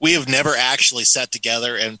 We have never actually sat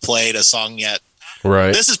together and played a song yet.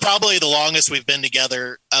 Right. This is probably the longest we've been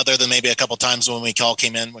together, other than maybe a couple times when we all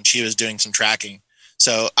came in when she was doing some tracking.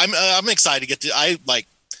 So I'm excited to get to. I like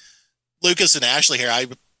Lucas and Ashley here.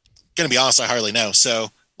 I'm going to be honest, I hardly know. So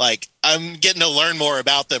like I'm getting to learn more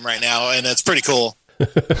about them right now, and it's pretty cool. Yeah,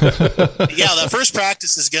 the first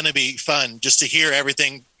practice is going to be fun, just to hear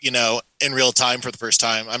everything, in real time for the first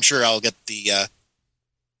time. I'm sure I'll get the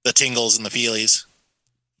tingles and the feelies.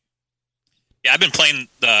 Yeah, I've been playing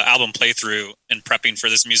the album playthrough and prepping for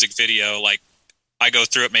this music video. Like, I go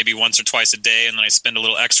through it maybe once or twice a day, and then I spend a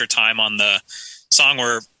little extra time on the song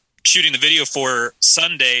we're shooting the video for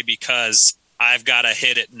Sunday, because I've got to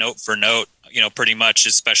hit it note for note, pretty much,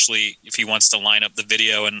 especially if he wants to line up the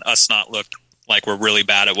video and us not look like we're really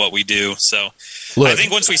bad at what we do. So I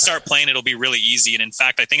think once we start playing, it'll be really easy. And in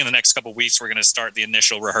fact, I think in the next couple of weeks, we're going to start the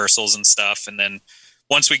initial rehearsals and stuff. And then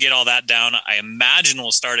once we get all that down, I imagine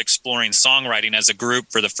we'll start exploring songwriting as a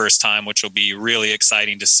group for the first time, which will be really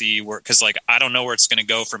exciting to see, because I don't know where it's going to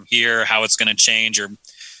go from here, how it's going to change, or,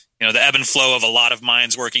 the ebb and flow of a lot of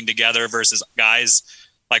minds working together versus guys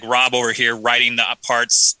like Rob over here writing the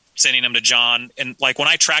parts sending them to John. And like when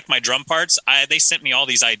I tracked my drum parts, they sent me all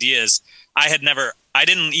these ideas. I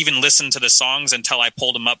didn't even listen to the songs until I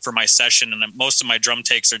pulled them up for my session. And most of my drum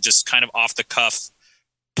takes are just kind of off the cuff,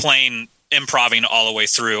 playing, improving all the way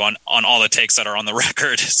through on all the takes that are on the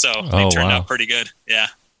record. So they turned out pretty good. Yeah.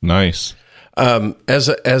 Nice. As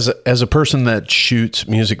a person that shoots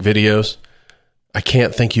music videos, I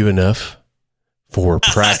can't thank you enough for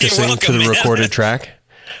practicing welcome, to the man. recorded track.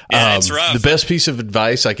 Yeah, it's rough. The best piece of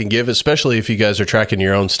advice I can give, especially if you guys are tracking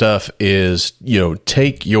your own stuff, is,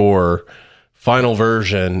 take your final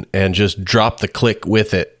version and just drop the click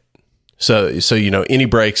with it. So any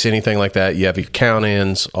breaks, anything like that, you have your count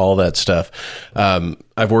ins, all that stuff.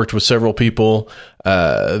 I've worked with several people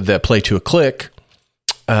that play to a click,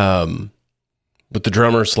 but the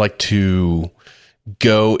drummers like to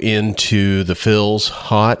go into the fills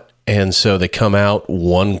hot, and so they come out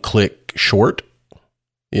one click short.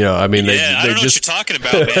 They I don't know just what you're talking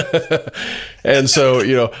about, man. And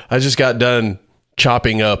so, I just got done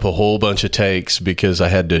chopping up a whole bunch of takes because I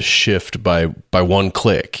had to shift by one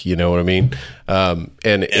click. You know what I mean?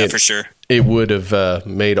 For sure. It would have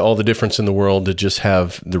made all the difference in the world to just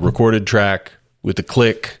have the recorded track with the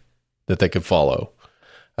click that they could follow.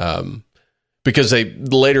 Because they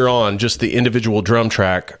later on, just the individual drum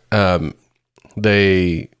track,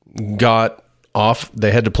 they got off.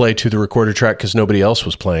 They had to play to the recorded track because nobody else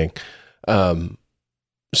was playing.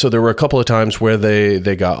 So there were a couple of times where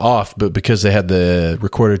they got off, but because they had the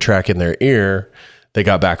recorded track in their ear, they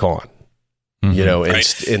got back on.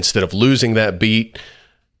 Mm-hmm. Instead of losing that beat,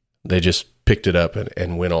 they just picked it up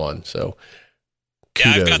and went on. So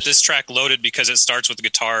kudos. Yeah, I've got this track loaded because it starts with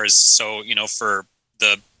guitars. So, for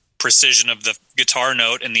the precision of the guitar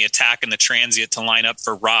note and the attack and the transient to line up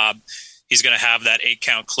for Rob, he's going to have that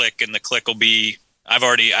 8-count click, and the click will be, I've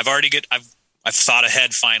thought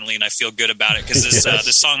ahead finally, and I feel good about it because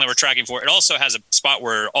this song that we're tracking for, it also has a spot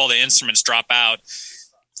where all the instruments drop out,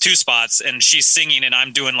 2 spots, and she's singing and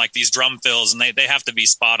I'm doing like these drum fills, and they have to be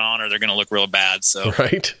spot on or they're going to look real bad. So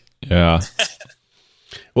right. Yeah.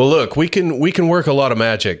 Well, look, we can work a lot of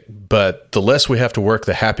magic, but the less we have to work,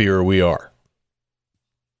 the happier we are.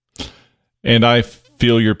 And I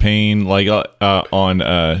feel your pain, like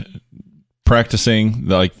on practicing,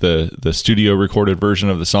 like the studio recorded version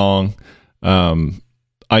of the song.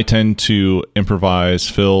 I tend to improvise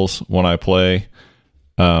fills when I play,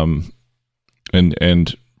 and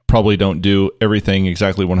probably don't do everything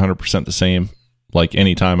exactly 100% the same, like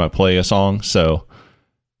anytime I play a song. So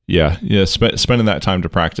yeah, spending that time to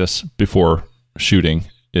practice before shooting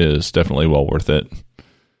is definitely well worth it.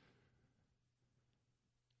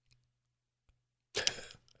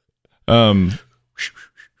 Lucas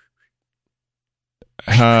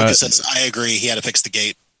says, I agree. He had to fix the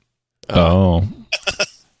gate. Oh.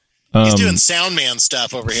 He's doing sound man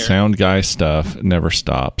stuff over here. Sound guy stuff never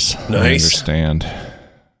stops. Nice. I understand.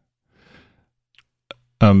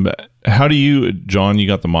 How do you, John, you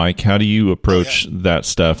got the mic. How do you approach that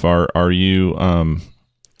stuff? Are you,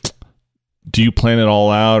 do you plan it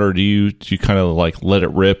all out, or do you kind of like let it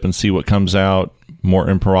rip and see what comes out? More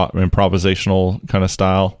improvisational kind of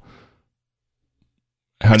style?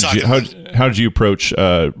 How did you approach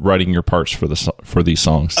writing your parts for these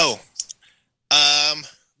songs?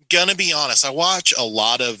 Gonna be honest, I watch a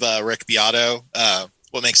lot of Rick Beato,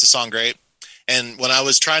 What Makes a Song Great, and when I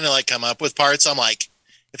was trying to like come up with parts, I'm like,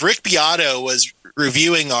 if Rick Beato was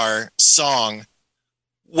reviewing our song,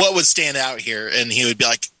 what would stand out here? And he would be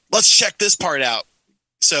like, let's check this part out.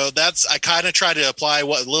 So I kind of try to apply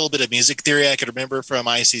what little bit of music theory I could remember from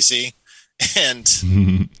ICC and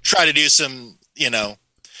try to do some,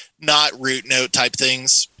 not root note type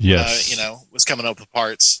things. Yes. Was coming up with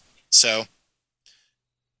parts. So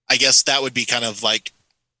I guess that would be kind of like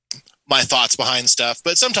my thoughts behind stuff.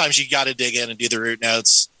 But sometimes you got to dig in and do the root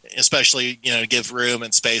notes, especially, give room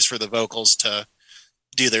and space for the vocals to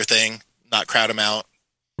do their thing, not crowd them out.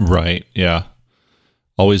 Right. Yeah.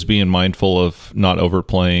 Always being mindful of not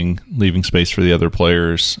overplaying, leaving space for the other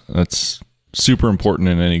players. That's super important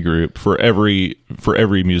in any group, for every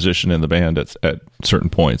musician in the band at certain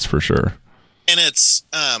points, for sure. And it's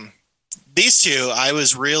these two, I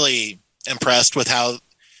was really impressed with how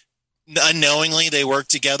unknowingly they work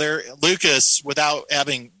together. Lucas, without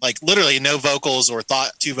having like literally no vocals or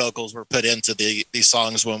thought 2 vocals were put into these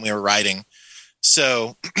songs when we were writing.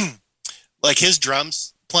 So like his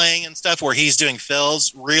drums playing and stuff where he's doing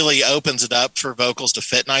fills really opens it up for vocals to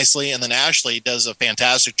fit nicely. And then Ashley does a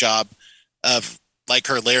fantastic job of like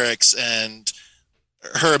her lyrics and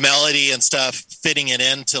her melody and stuff, fitting it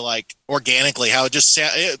into like organically how it just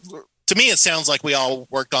to me, it sounds like we all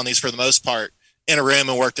worked on these for the most part in a room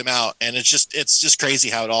and worked them out. And it's just crazy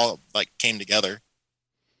how it all like came together.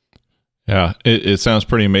 Yeah, it sounds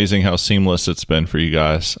pretty amazing how seamless it's been for you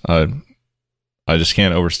guys. I just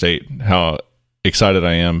can't overstate how excited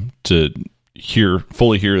I am to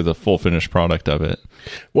fully hear the full finished product of it.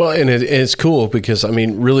 Well, and it's cool because, I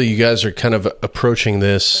mean, really you guys are kind of approaching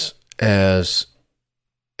this as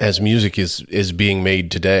music is being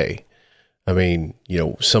made today. I mean, you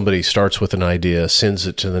know, somebody starts with an idea, sends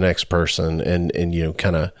it to the next person, and you know,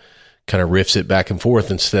 kind of riffs it back and forth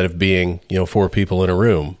instead of being, you know, 4 people in a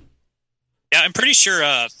room. Yeah, I'm pretty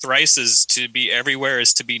sure Thrice's To Be Everywhere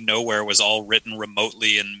is To Be Nowhere was all written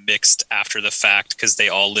remotely and mixed after the fact because they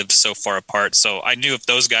all lived so far apart. So I knew if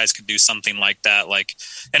those guys could do something like that,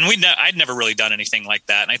 and I'd never really done anything like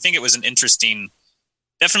that. And I think it was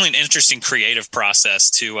definitely an interesting creative process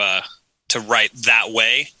to write that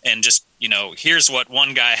way. And just, you know, here's what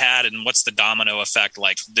one guy had and what's the domino effect.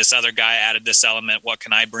 Like this other guy added this element. What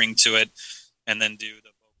can I bring to it? And then do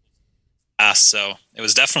the so it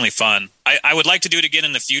was definitely fun. I would like to do it again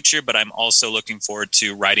in the future, but I'm also looking forward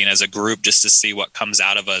to writing as a group just to see what comes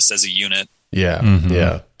out of us as a unit.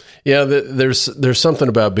 Yeah, yeah. There's something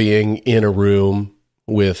about being in a room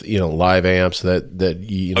with, you know, live amps that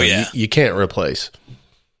you know, you can't replace.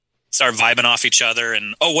 Start vibing off each other,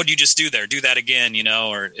 and what'd you just do there? Do that again, you know?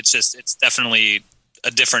 Or it's definitely a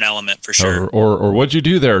different element for sure. Or what'd you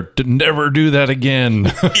do there? Never do that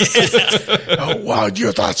again. Oh wow,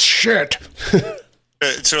 you thought shit.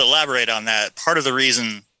 To elaborate on that, part of the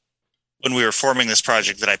reason when we were forming this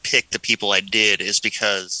project that I picked the people I did is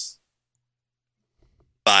because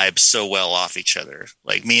vibes so well off each other.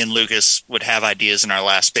 Like me and Lucas would have ideas in our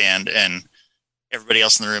last band, and everybody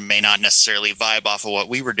else in the room may not necessarily vibe off of what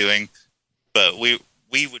we were doing, but we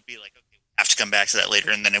would be like, okay, we have to come back to that later,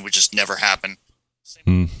 and then it would just never happen.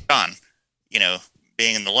 Same John, you know,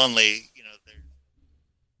 being in the Lonely, you know.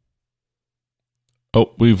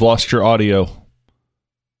 Oh, we've lost your audio.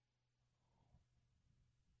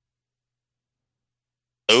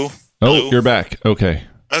 Hello? You're back. Okay.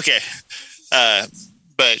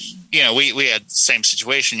 But you know, we had the same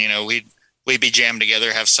situation. You know, we'd be jammed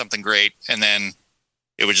together, have something great, and then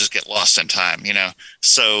it would just get lost in time. You know,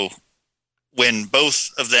 so when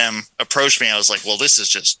both of them approached me, I was like, well, this is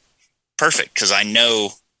just perfect because I know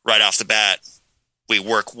right off the bat we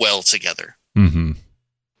work well together. Mm-hmm.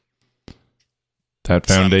 That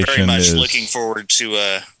foundation so I'm very much is looking forward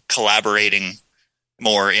to collaborating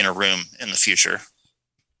more in a room in the future.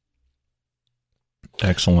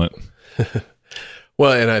 excellent.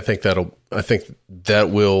 Well, and I think that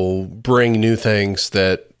will bring new things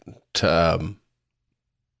that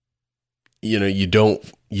you know, you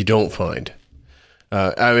don't find.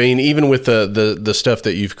 I mean, even with the stuff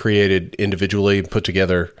that you've created individually, put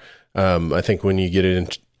together, I think when you get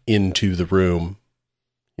it into the room,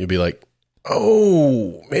 you'll be like,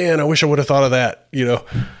 "Oh man, I wish I would have thought of that." You know,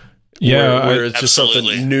 Yeah, where it's just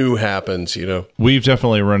absolutely. something new happens. You know, we've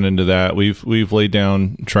definitely run into that. We've laid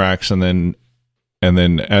down tracks, and then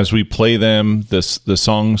as we play them, the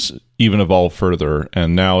songs even evolve further.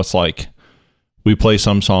 And now it's like we play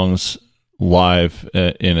some songs live,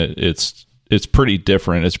 and it's pretty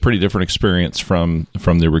different. It's a pretty different experience from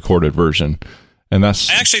the recorded version. And I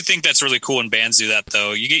actually think that's really cool when bands do that,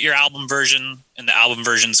 though. You get your album version, and the album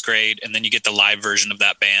version's great, and then you get the live version of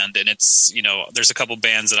that band, and it's, you know, there's a couple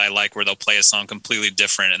bands that I like where they'll play a song completely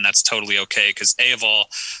different, and that's totally okay, because of all,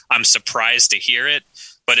 I'm surprised to hear it,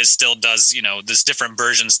 but it still does, you know, this different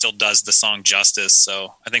version still does the song justice,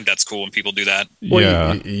 so I think that's cool when people do that. Well,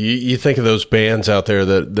 yeah. You think of those bands out there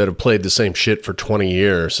that have played the same shit for 20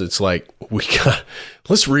 years. It's like,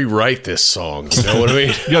 let's rewrite this song. You know what I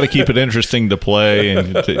mean? You got to keep it interesting to play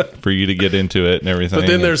and for you to get into it and everything. But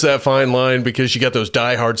then there's that fine line because you got those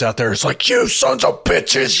diehards out there. It's like, you sons of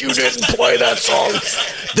bitches, you didn't play that song.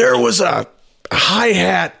 There was a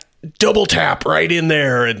hi-hat double tap right in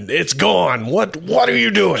there and it's gone. What are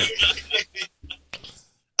you doing?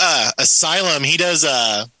 Asylum, he does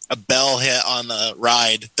a bell hit on the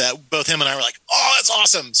ride that both him and I were like, oh, that's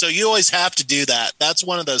awesome. So you always have to do that. That's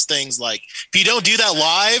one of those things, like, if you don't do that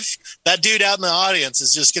live, that dude out in the audience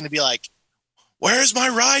is just going to be like, where's my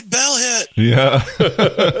ride bell hit? Yeah.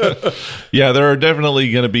 Yeah, there are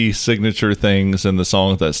definitely going to be signature things in the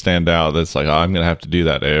songs that stand out. That's like, oh, I'm going to have to do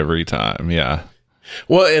that every time. Yeah.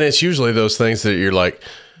 Well, and it's usually those things that you're like,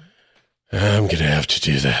 I'm going to have to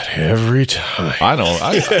do that every time. I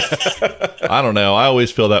don't know. I always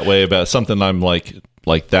feel that way about something. I'm like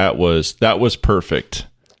that was perfect.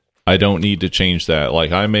 I don't need to change that.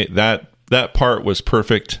 Like I made that part was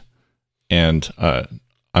perfect. And,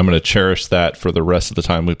 I'm going to cherish that for the rest of the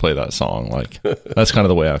time we play that song. Like that's kind of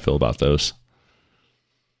the way I feel about those.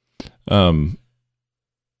 That's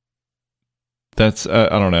I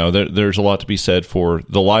don't know. There's a lot to be said for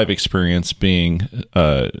the live experience being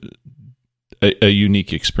a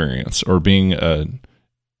unique experience, or being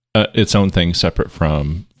its own thing separate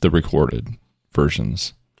from the recorded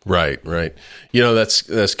versions. Right. You know,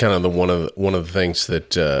 that's kind of one of the things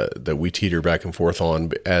that we teeter back and forth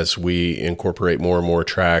on as we incorporate more and more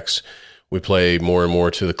tracks. We play more and more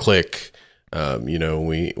to the click. You know,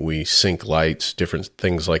 we sync lights, different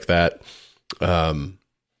things like that.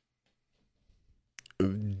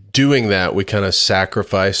 Doing that, we kind of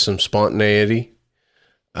sacrifice some spontaneity.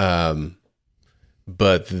 But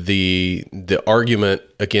the argument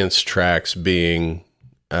against tracks being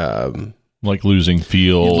like losing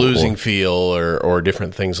feel or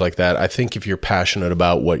different things like that. I think if you're passionate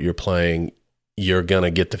about what you're playing, you're going to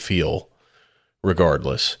get the feel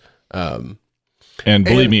regardless. And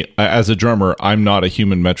believe me, as a drummer, I'm not a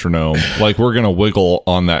human metronome. Like, we're going to wiggle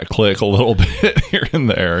on that click a little bit here and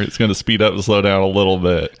there. It's going to speed up and slow down a little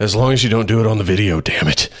bit. As long as you don't do it on the video, damn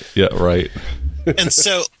it. Yeah, right. And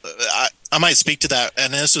so I might speak to that,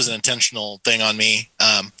 and this was an intentional thing on me.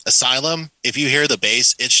 Asylum, if you hear the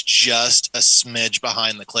bass, it's just a smidge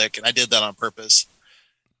behind the click, and I did that on purpose,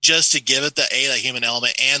 just to give it that human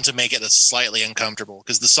element and to make it slightly uncomfortable,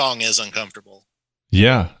 because the song is uncomfortable.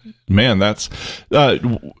 Yeah, man, that's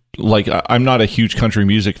like, I'm not a huge country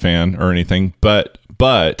music fan or anything, but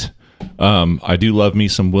I do love me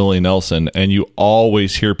some Willie Nelson, and you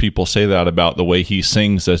always hear people say that about the way he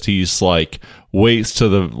sings, that he's like waits to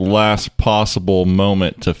the last possible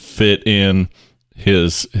moment to fit in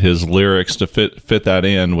his lyrics, to fit that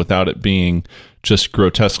in without it being just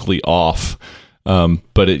grotesquely off.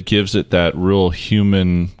 But it gives it that real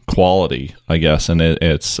human quality, I guess, and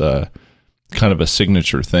it's kind of a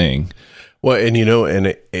signature thing. Well, and you know,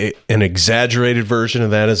 an exaggerated version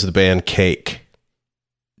of that is the band Cake.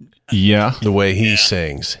 Yeah. The way he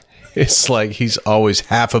sings. It's like he's always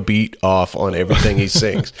half a beat off on everything he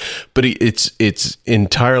sings. But it's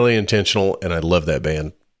entirely intentional, and I love that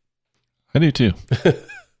band. I do too.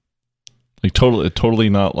 Like totally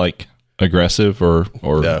not like aggressive or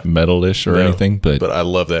metalish or anything, but I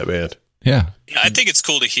love that band. Yeah. I think it's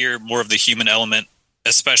cool to hear more of the human element,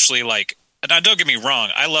 especially like, now don't get me wrong,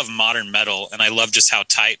 I love modern metal, and I love just how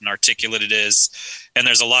tight and articulate it is. And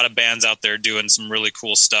there's a lot of bands out there doing some really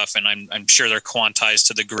cool stuff, and I'm sure they're quantized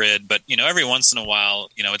to the grid. But, you know, every once in a while,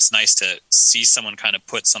 you know, it's nice to see someone kind of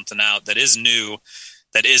put something out that is new,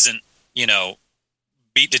 that isn't, you know,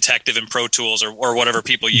 Beat Detective and Pro Tools or whatever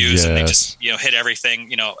people use, and they just, you know, hit everything.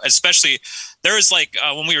 You know, especially there was like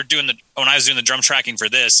when I was doing the drum tracking for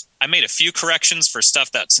this, I made a few corrections for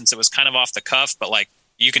stuff that, since it was kind of off the cuff, but like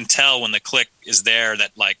you can tell when the click is there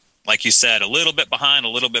that like you said, a little bit behind, a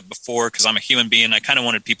little bit before, because I'm a human being. I kind of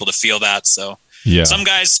wanted people to feel that. So yeah,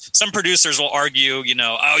 some producers will argue, you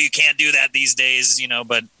know, oh, you can't do that these days, you know,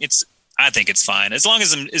 but I think it's fine. As long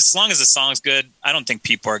as the song's good, I don't think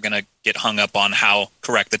people are going to get hung up on how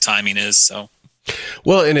correct the timing is. So,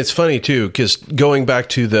 well, and it's funny too, because going back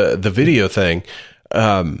to the video thing,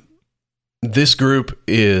 this group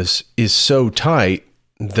is so tight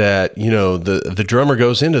that, you know, the drummer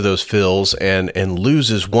goes into those fills and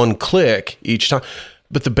loses one click each time,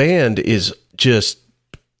 but the band is just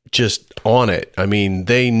on it. I mean,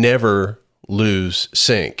 they never lose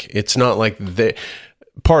sync. It's not like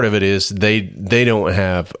part of it is they don't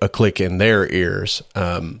have a click in their ears.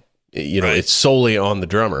 You know, right. It's solely on the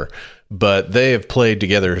drummer, but they have played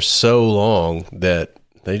together so long that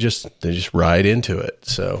they just ride into it.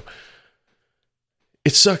 So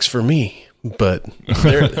it sucks for me, but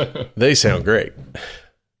they sound great.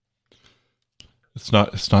 It's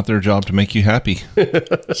not their job to make you happy.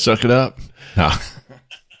 Suck it up. No.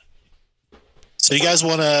 So you guys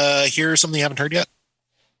want to hear something you haven't heard yet?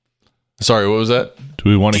 Sorry, what was that? Do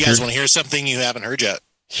we want to hear? You guys want to hear something you haven't heard yet?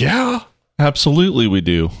 Yeah, absolutely, we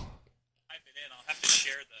do. I'll have to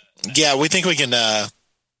share yeah, we think we can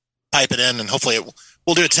pipe it in, and hopefully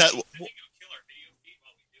we'll do a test.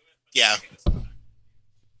 Yeah,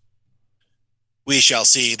 we shall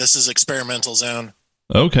see. This is experimental zone.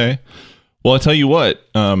 Okay. Well, I tell you what.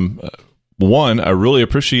 One, I really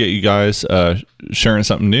appreciate you guys sharing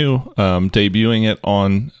something new, debuting it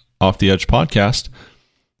on Off the Edge podcast.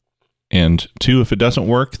 And two, if it doesn't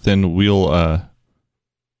work, then we'll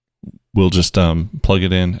just plug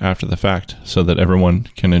it in after the fact so that everyone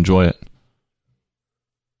can enjoy it.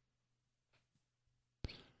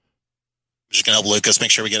 I'm just gonna help Lucas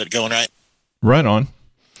make sure we get it going right. Right on.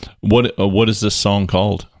 What is this song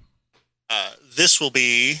called? This will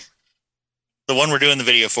be the one we're doing the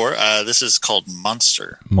video for. This is called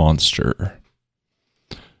Monster. Monster.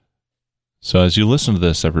 So as you listen to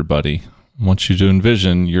this, everybody, I want you to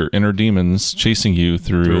envision your inner demons chasing you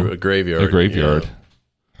through a graveyard. A graveyard. Yeah.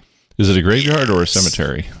 Is it a graveyard or a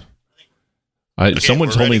cemetery? Someone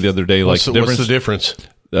told me the other day, what's the difference?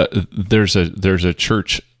 There's a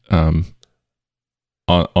church on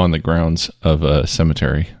the grounds of a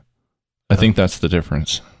cemetery. I think that's the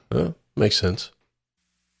difference. Makes sense.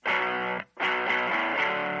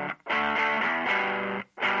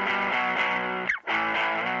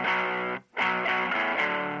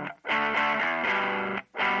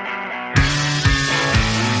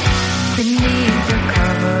 Beneath the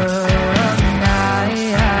cover of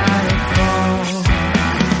nightfall,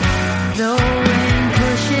 the wind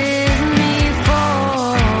pushes me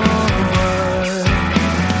forward,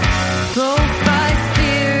 broke by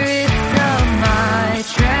spirits of my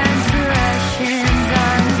transgressions.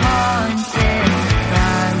 I'm haunted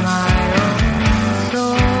by my own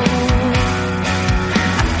soul.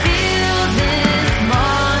 I feel this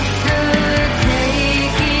monster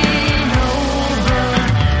taking over.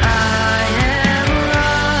 I am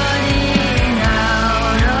running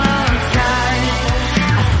out of time. I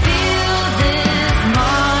feel this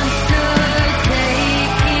monster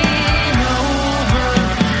taking over.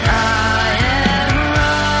 I am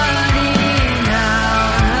running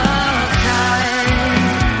out of time.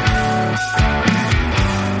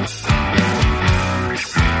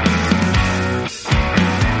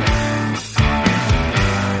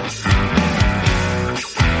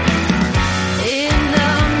 In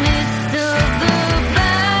the midst of the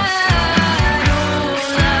battle,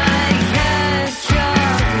 I catch a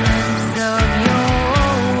glimpse of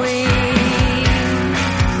your wings.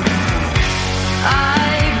 I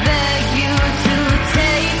beg you to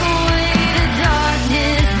take away the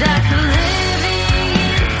darkness that's living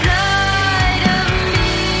inside of me.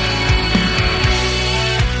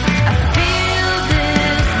 I feel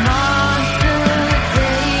this monster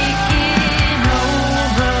taking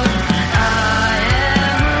over. I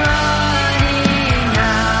am running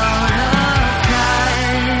out of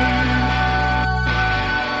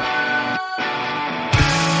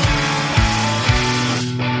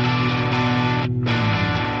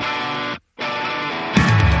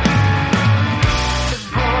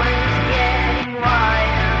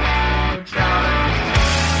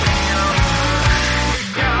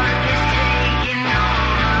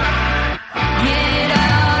Get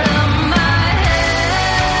out of my head.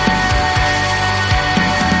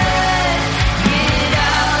 Get out of my head. Get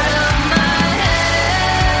out of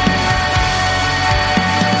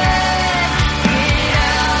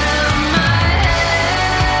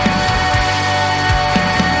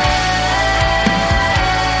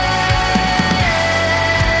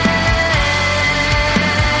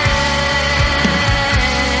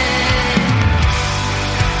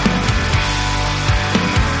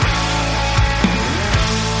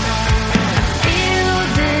Feel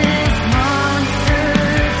this monster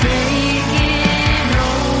taking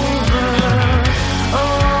over.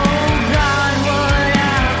 Oh God, what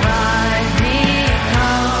have I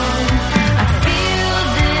become? I feel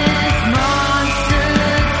this monster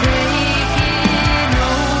taking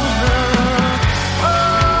over.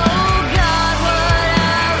 Oh God, what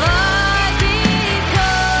have I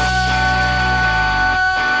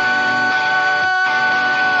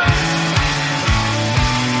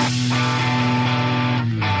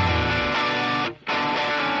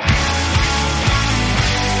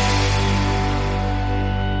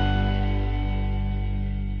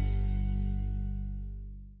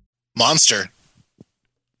Monster.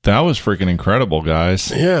 That was freaking incredible,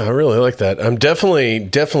 guys. Yeah, I really like that. I'm definitely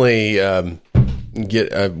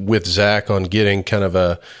get with Zach on getting kind of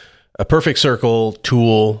a perfect circle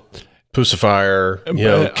tool. Pucifier,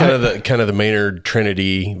 kind of the Maynard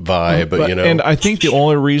Trinity vibe, but and I think the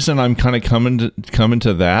only reason I'm kind of coming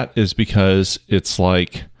to that is because it's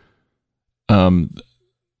like, on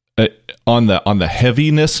the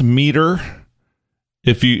heaviness meter,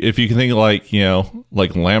 if you can think like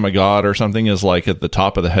Lamb of God or something is like at the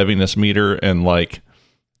top of the heaviness meter, and like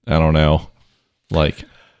I don't know, like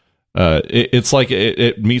it's like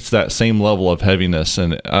it meets that same level of heaviness,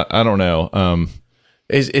 and I don't know.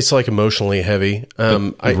 It's like emotionally heavy.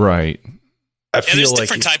 Right. I feel there's like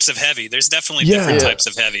different types of heavy. There's definitely different types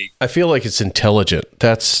of heavy. I feel like it's intelligent.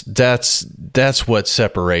 That's what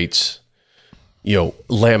separates,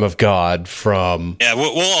 Lamb of God from. Yeah,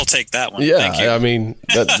 we'll all take that one. Yeah, Thank you. I mean,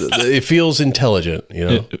 it feels intelligent.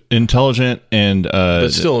 Intelligent and but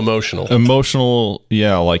still emotional. Emotional,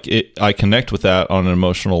 yeah. Like I connect with that on an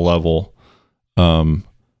emotional level. And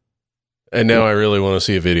now I really want to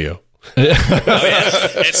see a video. Oh yeah,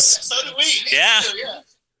 it's So do we. Yeah.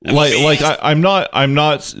 I'm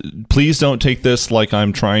not, please don't take this like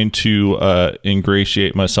I'm trying to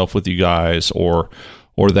ingratiate myself with you guys or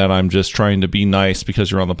that I'm just trying to be nice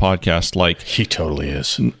because you're on the podcast. Like, He totally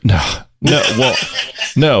is. No,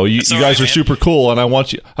 you guys right, are man. super cool and I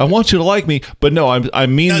want you to like me, but no, I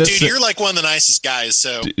mean No, this. dude, you're like one of the nicest guys.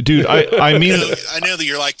 So Dude, I mean, I know that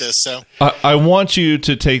you're like this. So I want you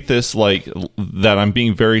to take this like that I'm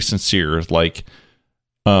being very sincere. Like,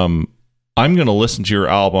 I'm going to listen to your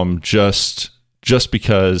album just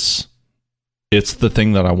because it's the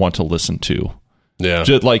thing that I want to listen to. Yeah.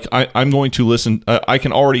 Just like I'm going to listen. I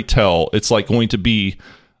can already tell it's like going to be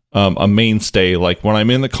a mainstay. Like when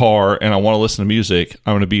I'm in the car and I want to listen to music,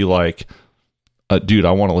 I'm going to be like, dude,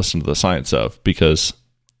 I want to listen to The Science Of because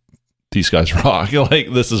these guys rock.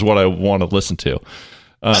 Like this is what I want to listen to.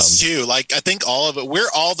 us too. Like I think all of it. We're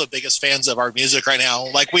all the biggest fans of our music right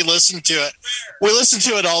now. Like we listen to it. We listen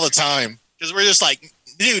to it all the time because we're just like,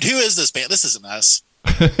 dude, who is this band? This isn't us.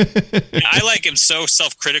 I like am so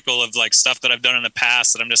self-critical of like stuff that I've done in the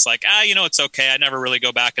past that I'm just like, it's okay. I never really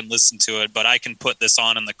go back and listen to it, but I can put this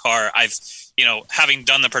on in the car. I've, having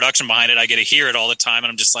done the production behind it, I get to hear it all the time.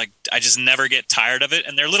 And I'm just like, I just never get tired of it.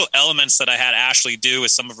 And there are little elements that I had Ashley do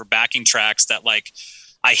with some of her backing tracks that like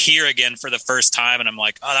I hear again for the first time. And I'm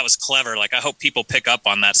like, oh, that was clever. Like, I hope people pick up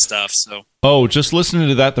on that stuff. So, just listening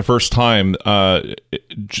to that the first time,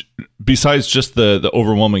 besides just the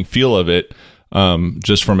overwhelming feel of it,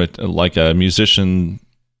 just from a musician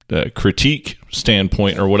critique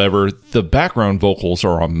standpoint or whatever, the background vocals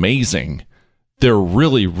are amazing. They're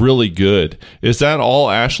really, really good. Is that all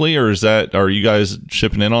Ashley, or are you guys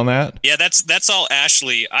chipping in on that? yeah, that's all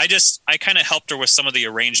Ashley. I kind of helped her with some of the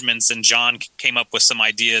arrangements, and John came up with some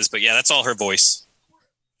ideas, but yeah, that's all her voice.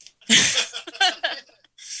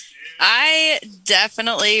 I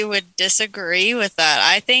definitely would disagree with that.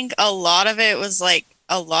 I think a lot of it was like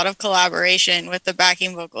a lot of collaboration with the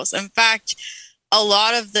backing vocals. In fact, a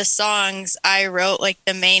lot of the songs I wrote like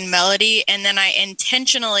the main melody, and then I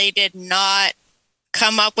intentionally did not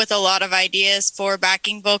come up with a lot of ideas for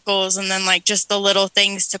backing vocals and then like just the little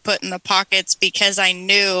things to put in the pockets because I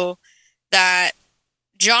knew that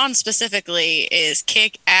John specifically is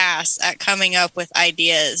kick ass at coming up with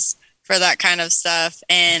ideas for that kind of stuff.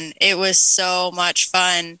 And it was so much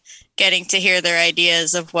fun getting to hear their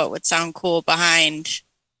ideas of what would sound cool behind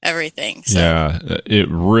everything. So. Yeah, it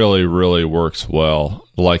really, really works well.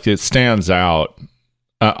 Like it stands out.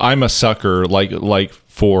 I'm a sucker like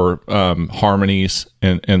for harmonies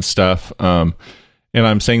and stuff. And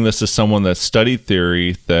I'm saying this as someone that studied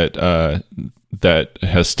theory, that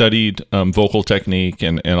has studied vocal technique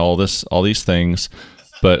and all these things.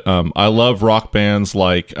 But I love rock bands.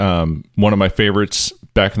 Like one of my favorites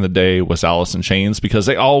back in the day was Alice in Chains because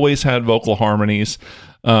they always had vocal harmonies.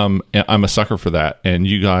 And I'm a sucker for that. And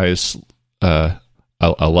you guys, I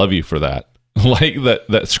love you for that. Like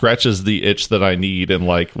that scratches the itch that I need and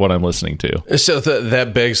like what I'm listening to. So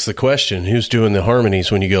that begs the question, who's doing the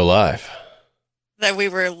harmonies when you go live? That we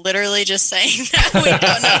were literally just saying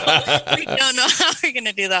that we don't know how we're going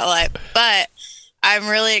to do that live. But I'm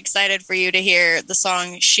really excited for you to hear the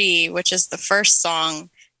song She, which is the first song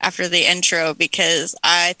after the intro, because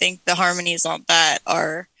I think the harmonies on that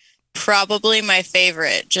are probably my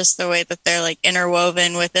favorite, just the way that they're like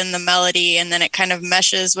interwoven within the melody and then it kind of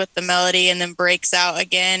meshes with the melody and then breaks out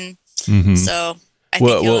again. Mm-hmm. So I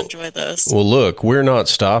think you'll enjoy those. Well, look, we're not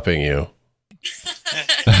stopping you.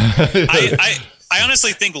 I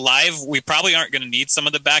honestly think live we probably aren't going to need some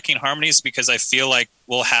of the backing harmonies because I feel like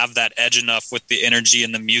we'll have that edge enough with the energy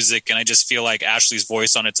and the music, and I just feel like Ashley's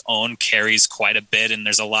voice on its own carries quite a bit and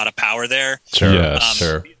there's a lot of power there. Sure. Yes.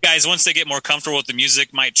 Sure. Guys, once they get more comfortable with the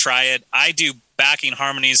music, might try it. I do backing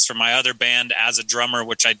harmonies for my other band as a drummer,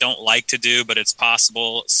 which I don't like to do, but it's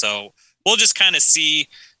possible. So we'll just kind of see.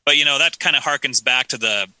 But that kind of harkens back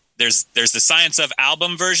to there's the Science of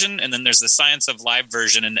album version, and then there's the Science of live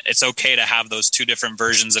version, and it's okay to have those two different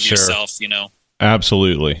versions of yourself.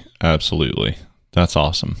 Absolutely. That's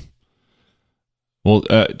awesome. Well,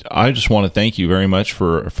 I just want to thank you very much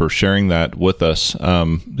for sharing that with us.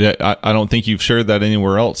 I don't think you've shared that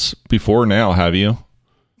anywhere else before now, have you?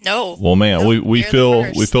 No. Well, man, Nope, we you're the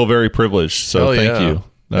feel first. very privileged. So Hell thank yeah. you.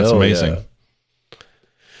 That's Hell amazing. yeah.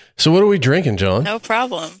 So what are we drinking, John? No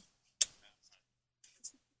problem.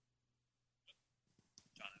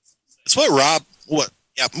 it's what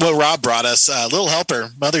Rob brought us. Little Helper,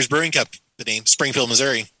 Mother's Brewing Company, Springfield,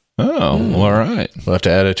 Missouri. Oh, well, all right. We'll have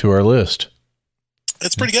to add it to our list.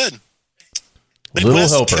 It's pretty good. Little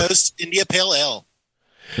Midwest Helper. Coast India Pale Ale.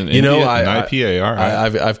 You know, an IPA. All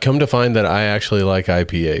right. I've come to find that I actually like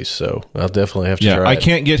IPAs, so I'll definitely have to Yeah, try I it.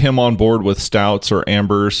 can't get him on board with stouts or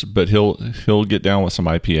ambers, but he'll get down with some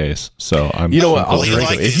IPAs. So I'm. You know what? I'll Well, you drink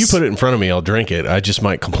like it. If you these. put it in front of me, I'll drink it. I just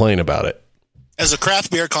might complain about it. As a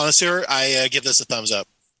craft beer connoisseur, I give this a thumbs up.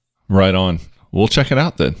 Right on. We'll check it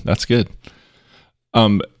out then. That's good.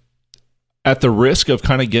 At the risk of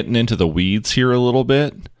kind of getting into the weeds here a little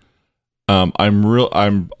bit,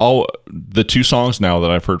 I'm all the 2 songs now that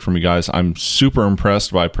I've heard from you guys. I'm super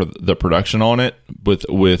impressed by the production on it.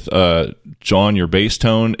 With John, your bass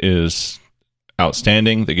tone is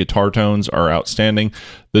outstanding. The guitar tones are outstanding.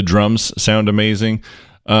 The drums sound amazing.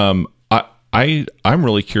 I'm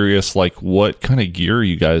really curious, like what kind of gear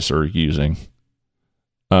you guys are using.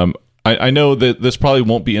 I know that this probably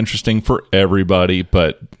won't be interesting for everybody,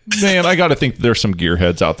 but man, I got to think there's some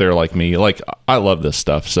gearheads out there like me. Like I love this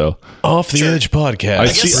stuff. So Off the Edge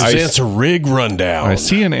podcast presents a rig rundown. I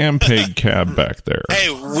see an Ampeg cab back there. Hey,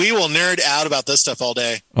 we will nerd out about this stuff all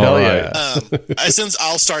day. Hell All yeah. Since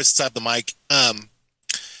I'll start since I have the mic.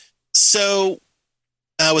 So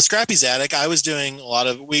with Scrappy's Attic, I was doing a lot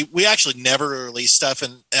of we actually never released stuff,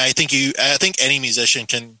 and I think any musician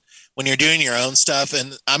can, when you're doing your own stuff,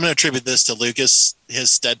 and I'm going to attribute this to Lucas, his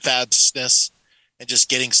steadfastness and just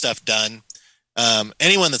getting stuff done.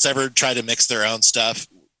 Anyone that's ever tried to mix their own stuff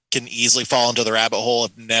can easily fall into the rabbit hole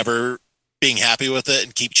of never being happy with it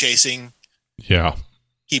and keep chasing, Yeah.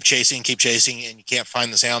 and you can't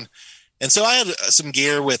find the sound. And so I had some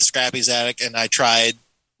gear with Scrappy's Attic, and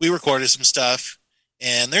we recorded some stuff,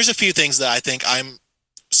 and there's a few things that I think I'm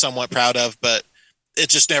somewhat proud of, but it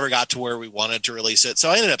just never got to where we wanted to release it. So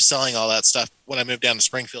I ended up selling all that stuff when I moved down to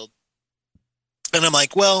Springfield. And I'm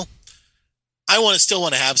like, well, I still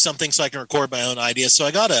want to have something so I can record my own ideas. So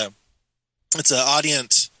I got it's an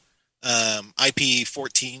Audient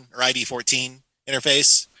IP14 or ID14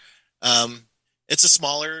 interface. It's a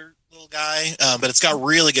smaller little guy, but it's got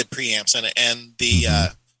really good preamps in it, and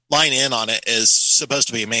the line in on it is supposed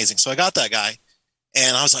to be amazing. So I got that guy,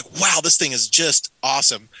 and I was like, wow, this thing is just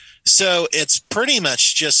awesome. So it's pretty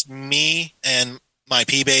much just me and my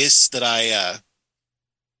P bass that I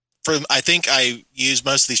think I used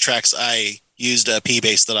most of these tracks. I used a P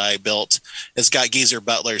bass that I built. It's got Geezer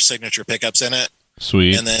Butler's signature pickups in it.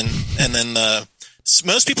 Sweet. And then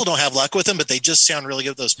most people don't have luck with them, but they just sound really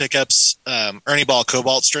good with those pickups. Ernie Ball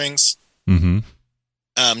Cobalt strings. Mm-hmm.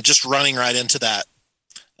 Just running right into that.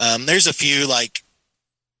 There's a few like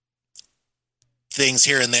things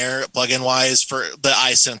here and there plug-in wise for that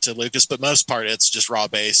I sent to Lucas, but most part it's just raw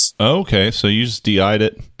bass. Okay, so you just DI'd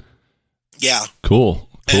it. Yeah. Cool.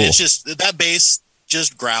 And it's just that bass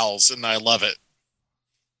just growls, and I love it.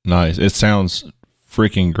 Nice. It sounds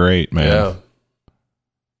freaking great, man. Yeah.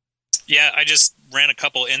 Yeah, I just ran a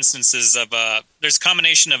couple instances of there's a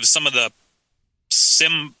combination of some of the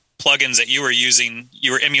sim plugins that you were using.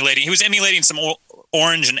 You were emulating. He was emulating some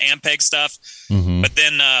Orange and Ampeg stuff, but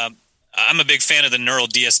then I'm a big fan of the Neural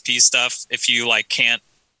DSP stuff. If you can't,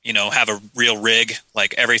 have a real rig,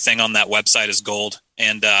 everything on that website is gold.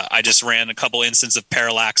 And I just ran a couple instances of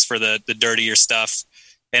Parallax for the dirtier stuff.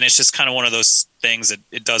 And it's just kind of one of those things that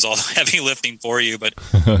it does all the heavy lifting for you. But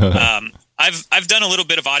I've done a little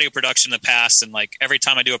bit of audio production in the past, and every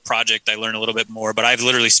time I do a project, I learn a little bit more. But I've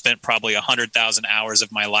literally spent probably 100,000 hours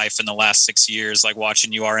of my life in the last 6 years,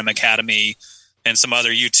 watching URM Academy and some other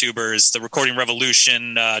YouTubers, the Recording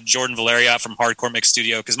Revolution, Jordan Valeria from Hardcore Mix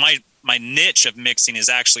Studio, because my niche of mixing is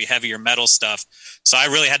actually heavier metal stuff. So I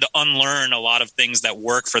really had to unlearn a lot of things that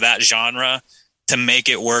work for that genre to make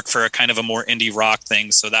it work for a kind of a more indie rock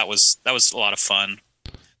thing. So that was a lot of fun.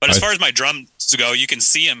 But as far as my drums go, you can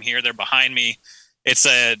see them here. They're behind me. It's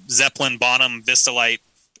a Zeppelin Bonham Vistalite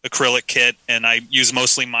acrylic kit, and I use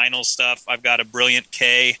mostly Meinl stuff. I've got a Brilliant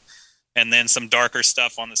K and then some darker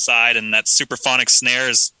stuff on the side, and that Superphonic snare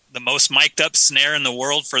is the most mic'd up snare in the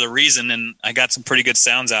world for the reason, and I got some pretty good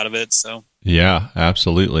sounds out of it. So Yeah,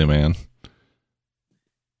 absolutely, man.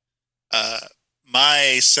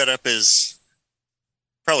 My setup is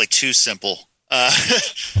probably too simple.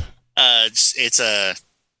 It's a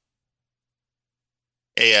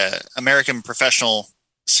American Professional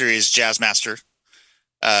Series Jazzmaster.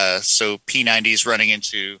 So P90s running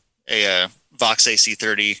into a Vox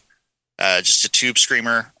AC30, just a tube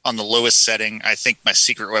screamer on the lowest setting. I think my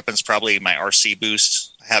secret weapon's probably my RC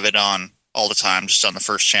boost. I have it on all the time, just on the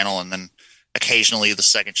first channel, and then occasionally the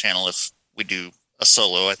second channel if we do a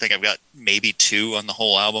solo. I think I've got maybe 2 on the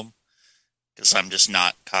whole album because I'm just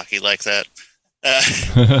not cocky like that.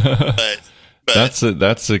 But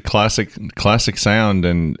that's a classic sound,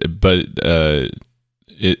 but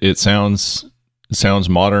it sounds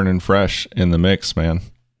modern and fresh in the mix, man.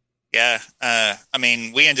 Yeah. I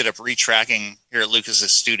mean, we ended up retracking here at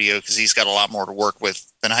Lucas's studio because he's got a lot more to work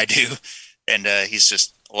with than I do. And he's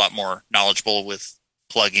just a lot more knowledgeable with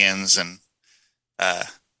plugins and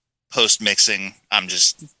post mixing. I'm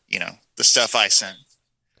just, the stuff I sent.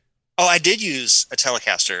 Oh, I did use a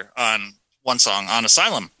Telecaster on one song on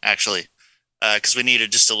Asylum, actually, because we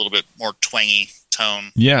needed just a little bit more twangy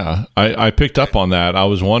tone. Yeah, I picked up on that. I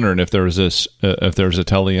was wondering if there was a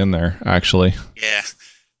Tele in there, actually.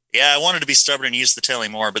 Yeah, I wanted to be stubborn and use the Tele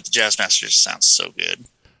more, but the Jazzmaster just sounds so good.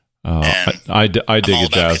 I dig a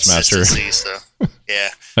Jazzmaster. So, yeah,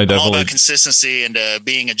 I'm all about consistency, and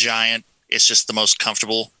being a Giant, it's just the most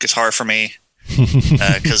comfortable guitar for me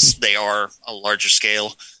because they are a larger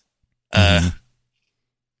scale. But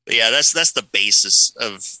yeah, that's the basis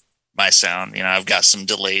of my sound. I've got some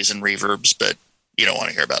delays and reverbs, but you don't want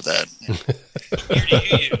to hear about that.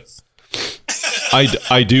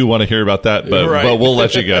 I do want to hear about that, but we'll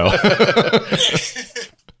let you go.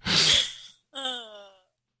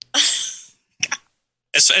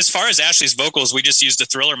 As far as Ashley's vocals, we just used a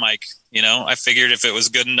Thriller mic. I figured if it was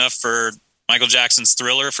good enough for Michael Jackson's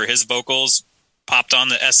Thriller for his vocals, popped on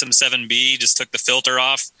the SM7B, just took the filter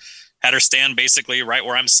off, had her stand basically right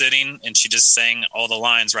where I'm sitting, and she just sang all the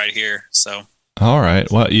lines right here. So, all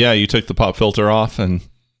right, well, yeah, you took the pop filter off and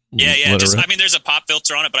yeah. There's a pop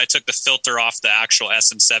filter on it, but I took the filter off the actual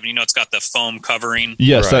SM7. It's got the foam covering.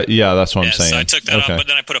 Yes, that's what I'm saying. So I took that off, but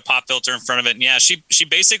then I put a pop filter in front of it. And yeah, she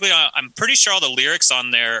basically, I'm pretty sure all the lyrics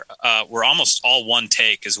on there were almost all one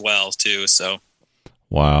take as well, too. So,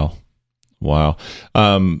 wow. The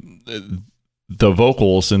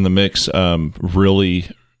vocals in the mix really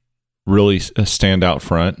stand out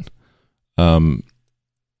front.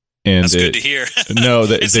 And that's good to hear. No,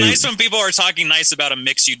 it's nice when people are talking nice about a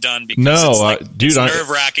mix you've done because it's nerve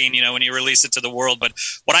wracking, when you release it to the world. But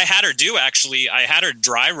what I had her do, actually, I had her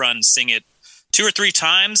dry run sing it 2 or 3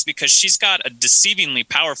 times because she's got a deceivingly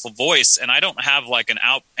powerful voice, and I don't have like an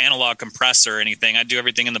analog compressor or anything. I do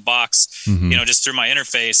everything in the box, just through my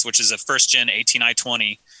interface, which is a first gen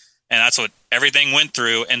 18i20, and that's what everything went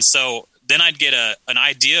through. And so then I'd get an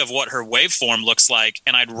idea of what her waveform looks like,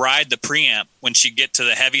 and I'd ride the preamp when she'd get to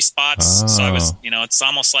the heavy spots. So I was, it's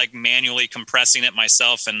almost like manually compressing it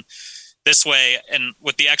myself. And this way, and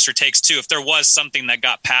with the extra takes too, if there was something that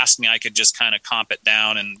got past me, I could just kind of comp it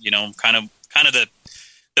down and, kind of the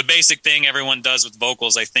basic thing everyone does with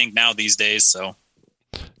vocals, I think, now these days. So,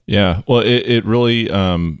 yeah, well, it really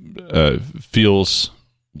feels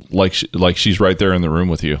like she's right there in the room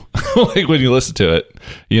with you. Like when you listen to it,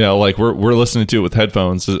 like we're listening to it with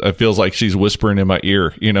headphones. It feels like she's whispering in my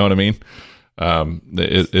ear. You know what I mean?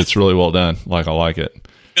 It's really well done. Like, I like it.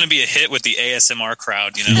 It's going to be a hit with the ASMR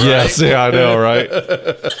crowd, Yes, yeah, I know, right?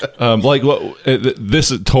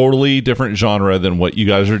 This is totally different genre than what you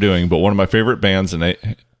guys are doing, but one of my favorite bands, and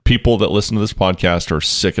people that listen to this podcast are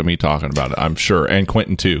sick of me talking about it, I'm sure, and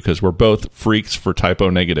Quentin too, because we're both freaks for Typo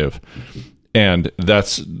Negative. And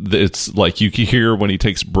it's like you can hear when he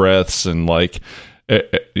takes breaths and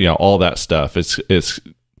all that stuff. It's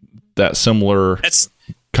that similar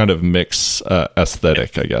kind of mix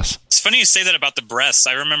aesthetic, I guess. It's funny you say that about the breaths.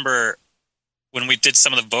 I remember when we did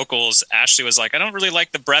some of the vocals, Ashley was like, I don't really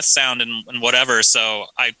like the breath sound and whatever. So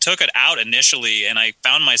I took it out initially, and I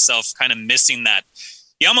found myself kind of missing that.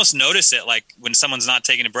 You almost notice it like when someone's not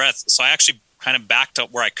taking a breath. So I actually kind of backed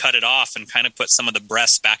up where I cut it off and kind of put some of the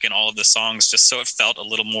breaths back in all of the songs just so it felt a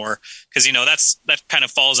little more, because that kind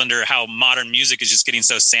of falls under how modern music is just getting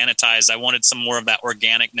so sanitized. I wanted some more of that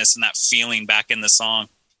organicness and that feeling back in the song.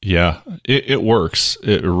 Yeah, it works.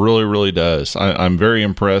 It really, really does. I'm very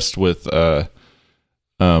impressed with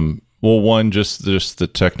one, just the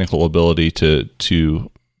technical ability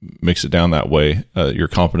to mix it down that way, your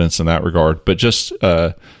competence in that regard, but just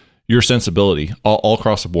your sensibility all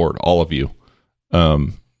across the board, all of you.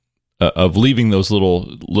 Of leaving those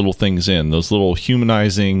little things in, those little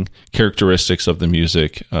humanizing characteristics of the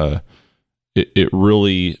music. It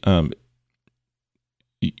really,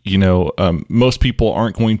 most people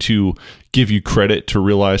aren't going to give you credit to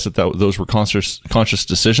realize that those were conscious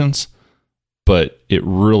decisions, but it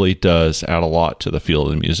really does add a lot to the feel of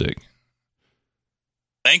the music.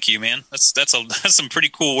 Thank you, man. That's some pretty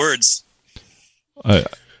cool words. Well,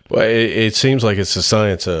 it seems like it's the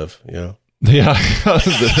science of, Yeah.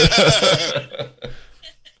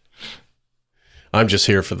 I'm just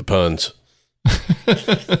here for the puns.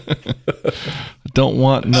 Don't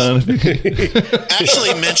want none.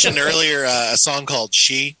 Actually mentioned earlier a song called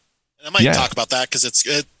She. And I might talk about that because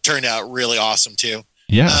it turned out really awesome too.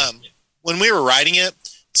 Yeah. When we were writing it,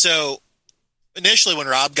 so initially when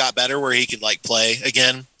Rob got better where he could play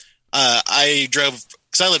again, I drove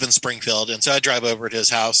because I live in Springfield, and so I drive over to his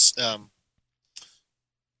house,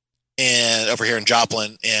 and over here in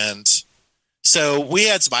Joplin, and so we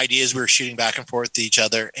had some ideas. We were shooting back and forth to each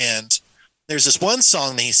other, and there's this one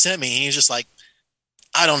song that he sent me. And he was just like,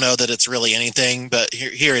 I don't know that it's really anything, but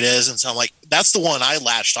here it is. And so I'm like, that's the one I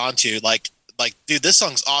latched onto. Like, dude, this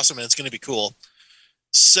song's awesome and it's going to be cool.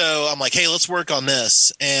 So I'm like, hey, let's work on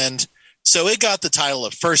this. And so it got the title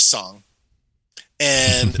of First Song.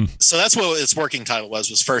 And so that's what its working title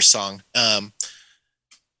was First Song.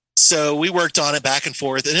 So we worked on it back and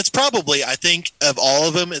forth, and it's probably, I think of all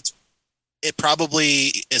of them, it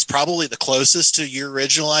probably is the closest to your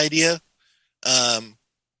original idea. But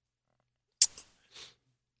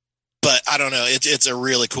I don't know. It's a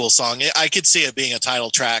really cool song. I could see it being a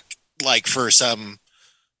title track, like for some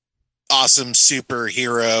awesome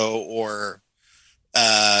superhero or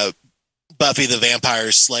Buffy the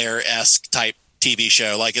Vampire Slayer-esque type TV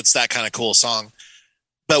show. Like, it's that kind of cool song.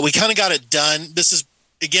 But we kind of got it done. This is,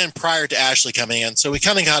 again, prior to Ashley coming in. So we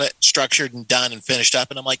kind of got it structured and done and finished up.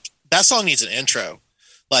 And I'm like, that song needs an intro.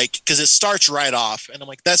 Like, because it starts right off. And I'm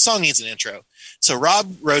like, that song needs an intro. So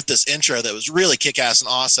Rob wrote this intro that was really kick-ass and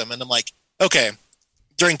awesome. And I'm like, okay,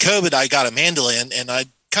 during COVID, I got a mandolin, and I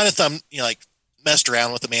kind of messed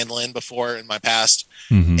around with the mandolin before in my past.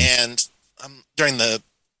 Mm-hmm. And during the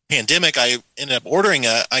pandemic, I ended up ordering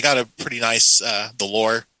I got a pretty nice the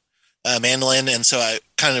Lore mandolin. And so I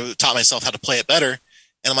kind of taught myself how to play it better.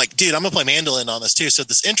 And I'm like, dude, I'm going to play mandolin on this too. So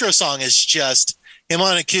this intro song is just him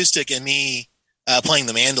on acoustic and me playing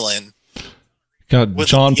the mandolin. Got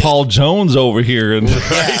John Paul Jones over here. And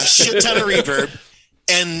yeah, shit ton of reverb.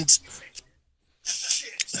 And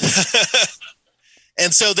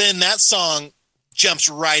and so then that song jumps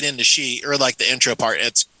right into the intro part.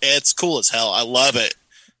 It's cool as hell. I love it.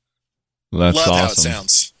 That's love awesome. how it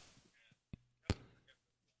sounds.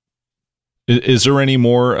 Is there any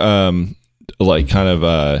more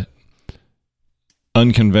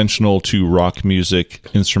unconventional to rock music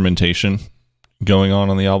instrumentation going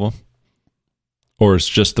on the album? Or it's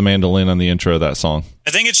just the mandolin on the intro of that song?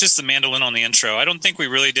 I think it's just the mandolin on the intro. I don't think we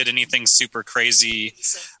really did anything super crazy.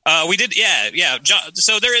 We did, yeah.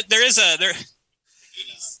 So there is an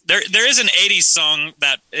 80s song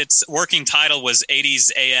that its working title was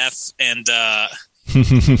 80s AF, and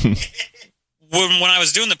when I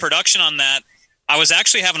was doing the production on that, I was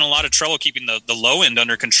actually having a lot of trouble keeping the low end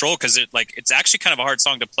under control, because it's actually kind of a hard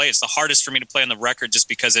song to play. It's the hardest for me to play on the record just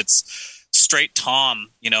because it's straight tom,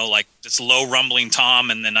 like this low rumbling tom,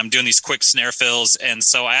 and then I'm doing these quick snare fills. And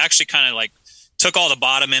so I actually kind of took all the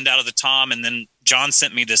bottom end out of the tom, and then John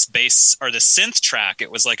sent me this bass or the synth track.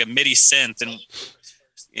 It was like a MIDI synth, and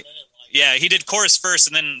yeah, he did chorus first,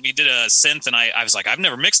 and then he did a synth, and I was like, I've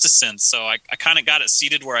never mixed a synth, so I kind of got it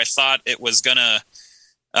seated where I thought it was gonna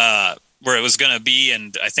be,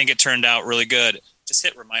 and I think it turned out really good. Just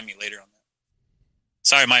hit remind me later on that.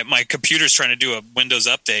 Sorry, my computer's trying to do a Windows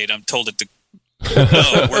update. I'm told it to.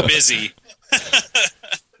 No, we're busy.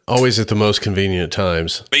 Always at the most convenient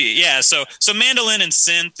times. But yeah, so mandolin and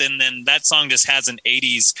synth, and then that song just has an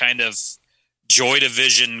 80s kind of Joy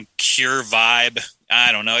Division Cure vibe.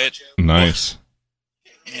 I don't know it. Nice.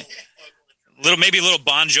 Maybe a little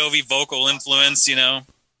Bon Jovi vocal influence,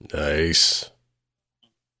 Nice.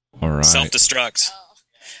 All right. Self-Destruct.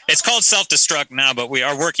 It's called Self-Destruct now, but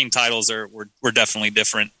our working titles we're definitely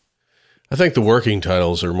different. I think the working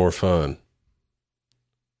titles are more fun.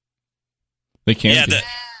 They can be.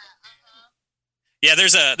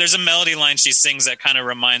 There's a melody line she sings that kind of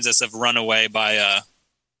reminds us of Runaway by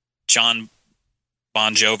John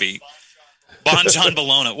Bon Jovi. John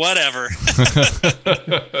Bologna, whatever.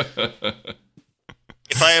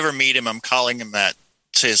 If I ever meet him, I'm calling him that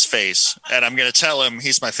to his face, and I'm going to tell him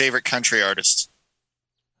he's my favorite country artist.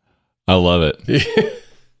 I love it.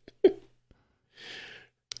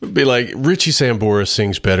 It'd be like, Richie Sambora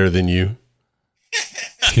sings better than you.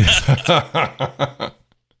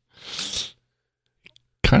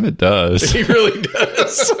 Kind of does. He really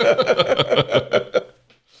does.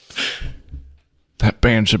 That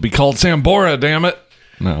band should be called Sambora, damn it.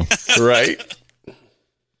 No. Right?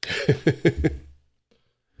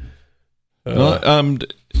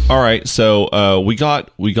 All right, so we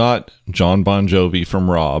got John Bon Jovi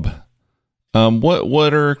from Rob.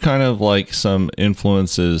 What are kind of some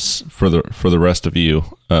influences for the rest of you?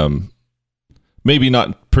 Maybe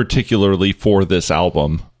not particularly for this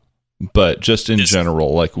album, but just in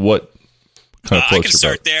general, what kind of floats I can your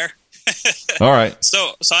start boat? there. All right.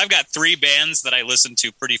 So I've got 3 bands that I listen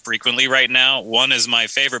to pretty frequently right now. One is my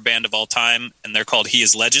favorite band of all time, and they're called He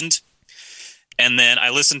Is Legend. And then I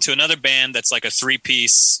listened to another band that's like a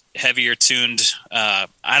 3-piece, heavier tuned,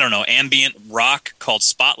 ambient rock called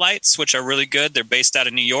Spotlights, which are really good. They're based out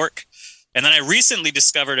of New York. And then I recently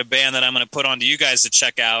discovered a band that I'm going to put on to you guys to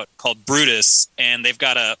check out called Brutus. And they've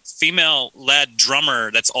got a female-led drummer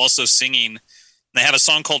that's also singing. They have a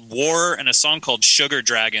song called War and a song called Sugar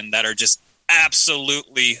Dragon that are just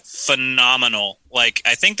absolutely phenomenal. Like,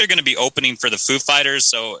 I think they're going to be opening for the Foo Fighters,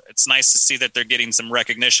 so it's nice to see that they're getting some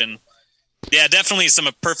recognition. Yeah, definitely some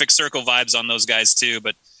Perfect Circle vibes on those guys too.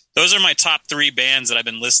 But those are my top 3 bands that I've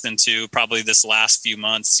been listening to probably this last few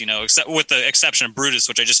months, except with the exception of Brutus,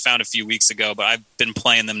 which I just found a few weeks ago, but I've been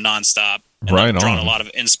playing them nonstop. And Right I've drawn on. a lot of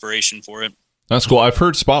inspiration for it. That's cool. I've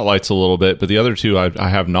heard Spotlights a little bit, but the other 2 I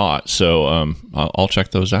have not. So I'll check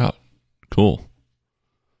those out. Cool.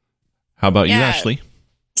 How about you, Yeah. Ashley?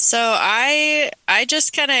 So I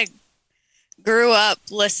just kind of grew up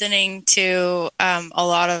listening to a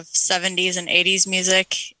lot of 70s and 80s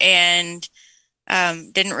music, and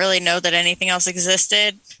didn't really know that anything else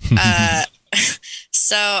existed.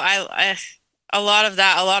 So I a lot of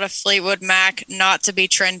that, a lot of Fleetwood Mac, not to be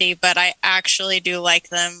trendy, but I actually do like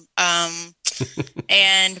them.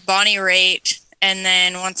 And Bonnie Raitt. And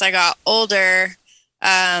then once I got older,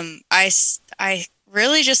 I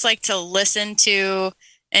really just like to listen to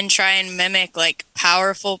and try and mimic like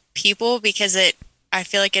powerful people, because I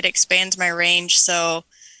feel like it expands my range. So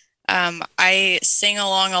I sing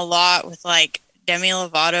along a lot with like Demi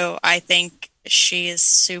Lovato. I think she is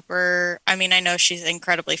super, I mean, I know she's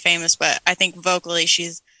incredibly famous, but I think vocally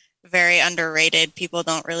she's very underrated. People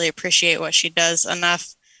don't really appreciate what she does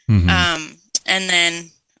enough. Mhm. And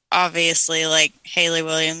then obviously like Hayley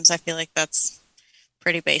Williams, I feel like that's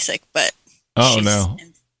pretty basic, but Oh, she's no.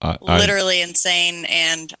 I, literally insane,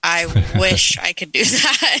 and I wish I could do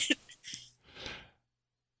that.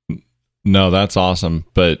 no, that's awesome.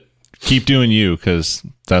 But keep doing you, because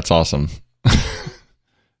that's awesome.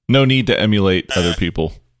 No need to emulate other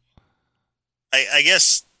people. I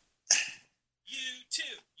guess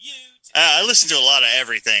I listen to a lot of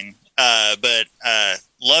everything, but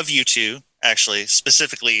love U2, actually,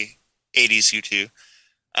 specifically 80s U2.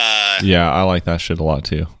 Yeah, I like that shit a lot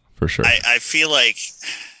too, for sure. I feel like,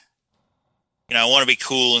 I want to be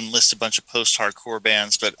cool and list a bunch of post-hardcore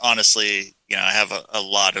bands, but honestly, I have a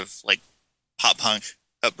lot of like pop punk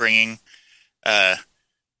upbringing. I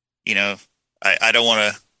don't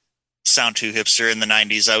want to sound too hipster. In the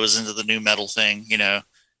 90s, I was into the new metal thing,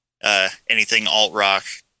 anything alt rock.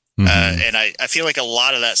 Mhm. And I feel like a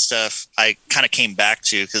lot of that stuff I kind of came back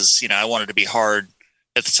to because, I wanted to be hard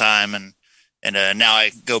at the time. And now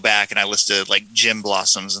I go back and I listen to like Gin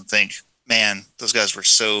Blossoms and think, man, those guys were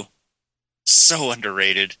so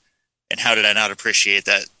underrated. And how did I not appreciate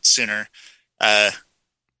that sooner?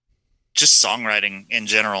 Just songwriting in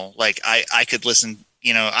general. Like I could listen,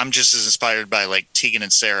 I'm just as inspired by like Tegan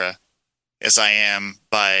and Sarah as I am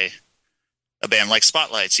by a band like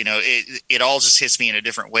Spotlights. It all just hits me in a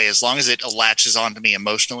different way. As long as it latches onto me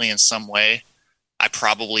emotionally in some way, I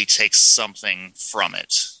probably take something from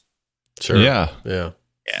it. Sure. Yeah. Yeah.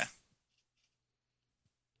 Yeah.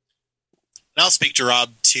 And I'll speak to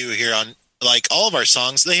Rob too here on like all of our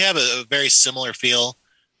songs. They have a very similar feel.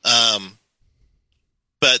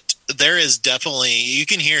 But there is definitely, you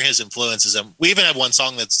can hear his influences. We even have one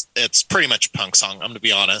song it's pretty much a punk song. I'm going to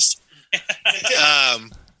be honest.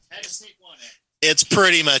 It's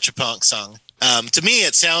pretty much a punk song. To me,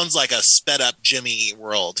 it sounds like a sped up Jimmy Eat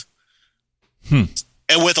World.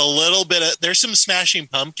 And with a little bit of, there's some Smashing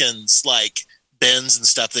Pumpkins like bends and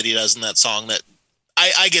stuff that he does in that song that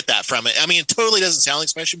I get that from it. I mean, it totally doesn't sound like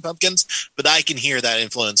Smashing Pumpkins, but I can hear that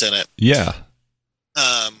influence in it. Yeah.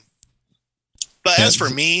 But Yeah, as for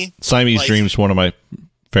me, Siamese like- Dream's one of my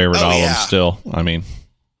favorite Oh, albums yeah. still. I mean,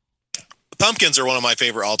 the Pumpkins are one of my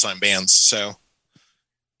favorite all-time bands. So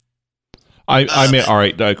I mean, all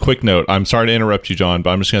right, quick note. I'm sorry to interrupt you, John, but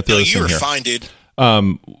I'm just going to throw no, this you in were here. fine, dude.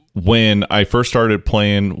 When I first started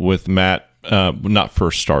playing with Matt, not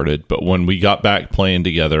first started, but when we got back playing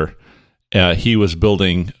together, he was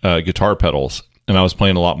building guitar pedals, and I was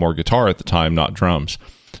playing a lot more guitar at the time, not drums.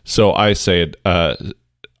 So I said, I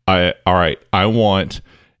want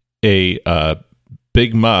a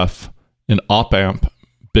big muff, an op amp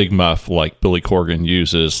big muff like Billy Corgan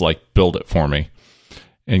uses, like build it for me.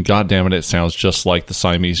 And God damn it sounds just like the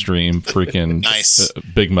Siamese Dream freaking Nice.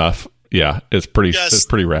 big muff. Yeah, it's pretty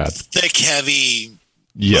rad. Thick, heavy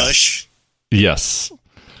Yeah. bush. Yes.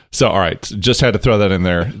 So all right, just had to throw that in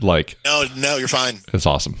there. Like, No, you're fine. it's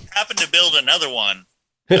awesome. Happened to build another one.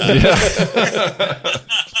 I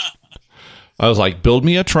was like, build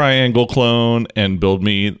me a triangle clone and build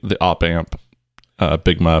me the op amp.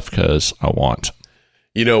 Big Muff because I want.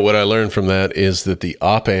 You know, what I learned from that is that the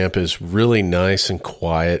op amp is really nice and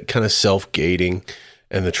quiet, kind of self-gating,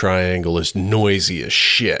 and the Triangle is noisy as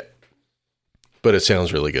shit. But it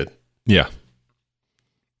sounds really good. Yeah.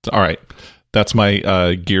 All right. That's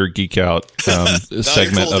my Gear Geek Out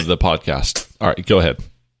segment cool. of the podcast. All right, go ahead.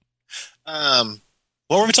 What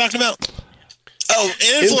were we talking about? Oh,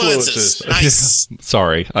 influences. Nice.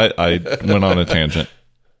 Sorry, I went on a tangent.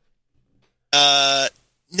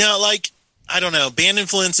 No, like, I don't know, band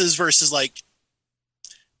influences versus like,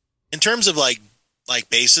 in terms of like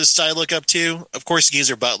bassists I look up to, of course,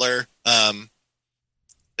 Geezer Butler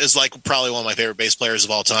is like probably one of my favorite bass players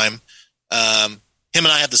of all time. Him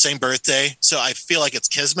and I have the same birthday, so I feel like it's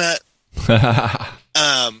kismet.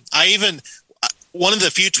 One of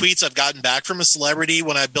the few tweets I've gotten back from a celebrity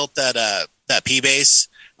when I built that P bass,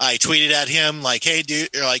 I tweeted at him like, "Hey,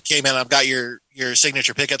 dude," or like, "Hey, man, I've got your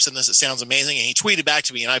signature pickups in this. It sounds amazing." And he tweeted back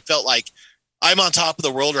to me, and I felt like I'm on top of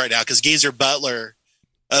the world right now because Geezer Butler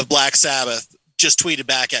of Black Sabbath just tweeted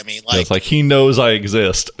back at me. Like, it's like he knows I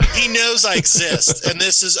exist. He knows I exist, and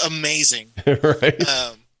this is amazing. Right.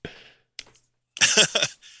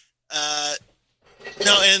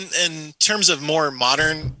 No, in terms of more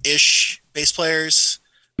modern-ish bass players,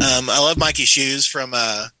 I love Mikey Shoes from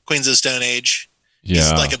Queens of the Stone Age. Yeah.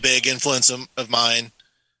 He's like a big influence of mine.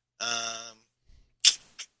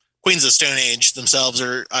 Queens of the Stone Age themselves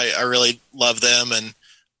I really love them, and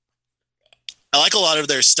I like a lot of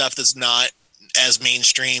their stuff that's not as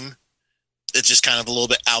mainstream. It's just kind of a little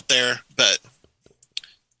bit out there, but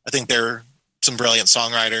I think they're some brilliant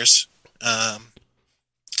songwriters.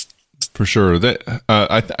 For sure. That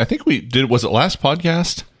I think we did. Was it last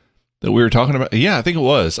podcast that we were talking about? Yeah, I think it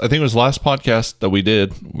was. I think it was last podcast that we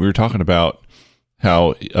did. We were talking about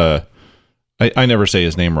how I never say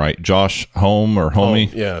his name right. Josh Home or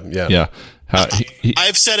Homie. Oh, Yeah. How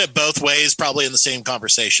I've said it both ways, probably in the same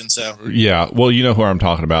conversation. So yeah. Well, you know who I'm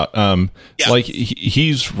talking about. Yeah. Like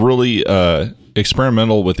he's really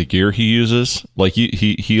experimental with the gear he uses. Like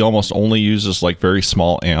he almost only uses like very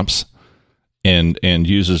small amps. And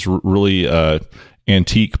uses really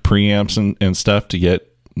antique preamps and stuff to get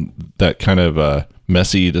that kind of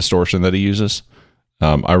messy distortion that he uses.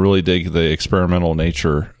 I really dig the experimental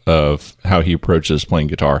nature of how he approaches playing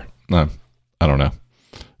guitar. I don't know.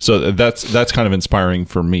 So that's kind of inspiring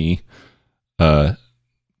for me.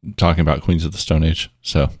 Talking about Queens of the Stone Age.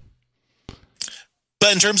 So,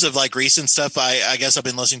 but in terms of like recent stuff, I guess I've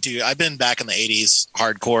been back in the 80s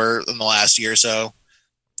hardcore in the last year or so.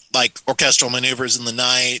 Like Orchestral Maneuvers in the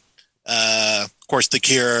Night, of course, The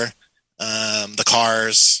Cure, The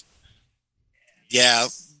Cars. Yeah,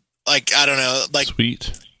 like, I don't know, like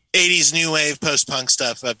sweet 80s new wave post-punk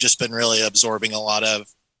stuff I've just been really absorbing a lot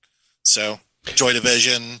of. So Joy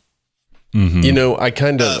Division. Mm-hmm. You know, I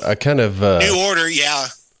kind of New Order, yeah.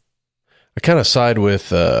 I kind of side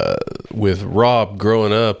with Rob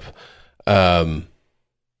growing up.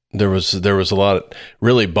 There was a lot of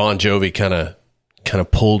really Bon Jovi kind of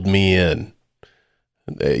pulled me in.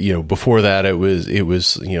 You know, before that it was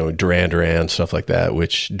you know, Duran Duran, stuff like that,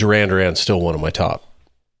 which Duran Duran's still one of my top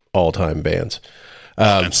all-time bands.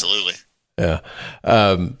 Absolutely. Yeah.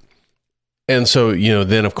 And so, you know,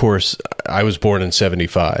 then of course I was born in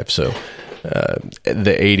 75, so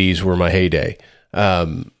the 80s were my heyday.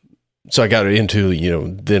 So I got into, you know,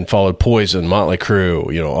 then followed Poison, Motley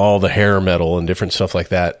Crue, you know, all the hair metal and different stuff like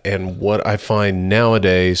that. And what I find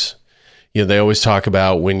nowadays, you know, they always talk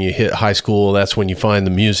about when you hit high school, that's when you find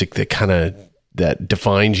the music that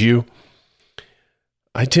defines you.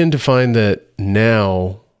 I tend to find that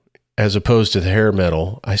now, as opposed to the hair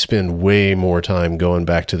metal, I spend way more time going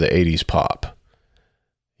back to the 80s pop.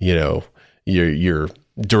 You know, your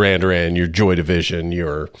Duran Duran, your Joy Division,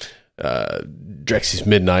 your Drexy's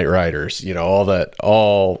Midnight Riders, you know, all that,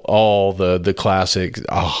 all the classics,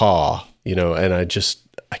 Aha, you know, and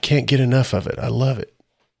I can't get enough of it. I love it.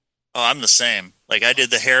 Oh, I'm the same. Like, I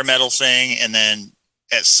did the hair metal thing, and then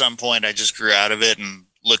at some point I just grew out of it and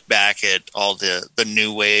looked back at all the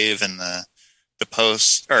new wave and the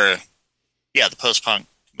post-punk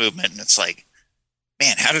movement, and it's like,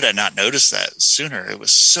 man, how did I not notice that sooner? It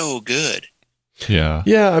was so good. Yeah.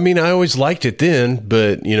 Yeah, I mean, I always liked it then,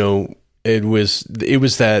 but you know, it was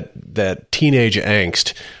that teenage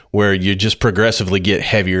angst where you just progressively get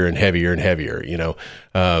heavier and heavier and heavier, you know.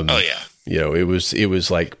 Oh yeah. You know, it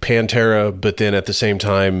was like Pantera, but then at the same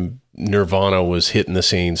time, Nirvana was hitting the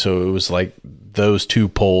scene. So it was like those two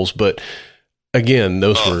poles. But again,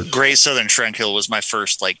 those were... Grey Southern Trendkill was my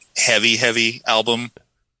first like heavy album.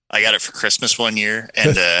 I got it for Christmas one year,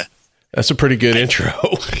 and That's a pretty good intro.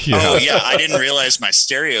 Oh yeah, I didn't realize my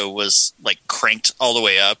stereo was like cranked all the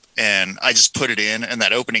way up, and I just put it in, and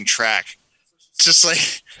that opening track just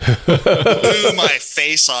like blew my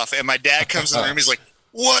face off. And my dad comes in the room, he's like,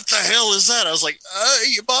 "What the hell is that?" I was like,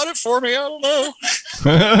 "You bought it for me? I don't know."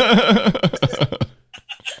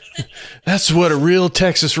 That's what a real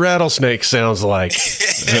Texas rattlesnake sounds like.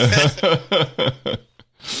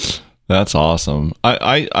 That's awesome.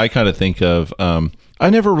 I kind of think of I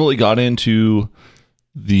never really got into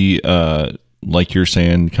the like you're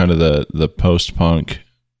saying, kind of the post-punk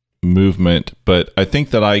movement, but I think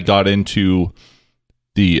that I got into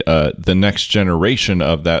the next generation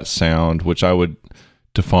of that sound, which I would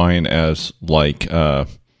define as like oh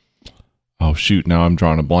shoot, now I'm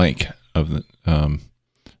drawing a blank of the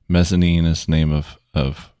Mezzanine is the name of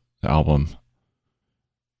the album.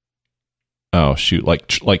 Oh shoot, like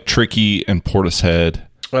Tricky and Portishead.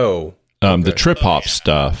 Oh. The trip hop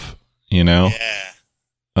stuff, you know?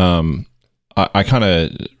 Yeah. I kind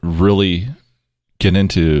of really get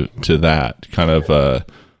into that kind of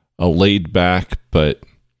a laid back, but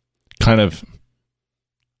kind of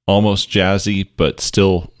almost jazzy, but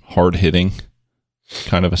still hard hitting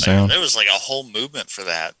kind of a sound. There was like a whole movement for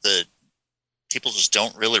that people just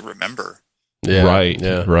don't really remember. Yeah. Right.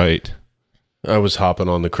 Yeah. Right. I was hopping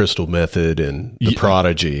on the Crystal Method and the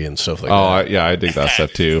Prodigy and stuff like that. I dig that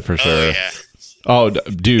stuff too, for sure. Oh yeah. Oh,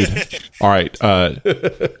 dude. All right.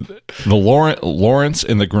 The Lawrence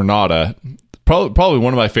and the Granada, probably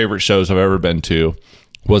one of my favorite shows I've ever been to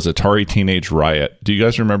was Atari Teenage Riot. Do you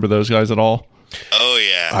guys remember those guys at all? Oh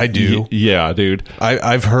yeah. I do. Yeah, dude.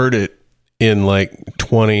 I've heard it in like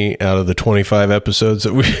 20 out of the 25 episodes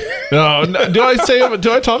that we... No, do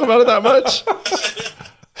I talk about it that much?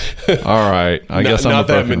 All right. I guess I'm not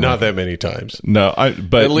that many times. No,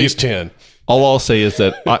 but at least 10. All I'll say is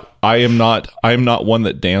that I am not one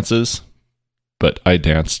that dances, but I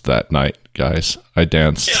danced that night, guys. I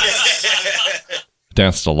danced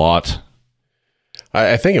a lot.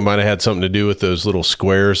 I think it might have had something to do with those little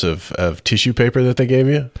squares of tissue paper that they gave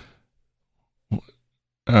you.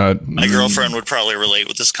 My girlfriend would probably relate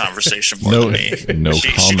with this conversation more than me. No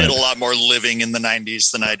she comment. did a lot more living in the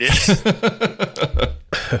 90s than I did.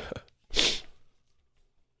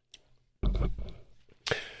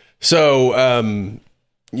 So,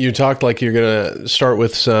 you talked like you're going to start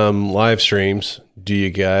with some live streams. Do you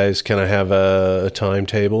guys kind of have a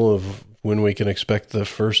timetable of when we can expect the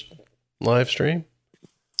first live stream?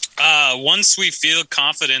 Once we feel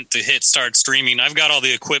confident to start streaming, I've got all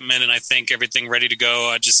the equipment and I think everything ready to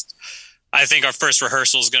go. I think our first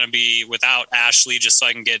rehearsal is going to be without Ashley, just so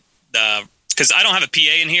I can get because I don't have a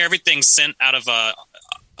PA in here. Everything's sent out of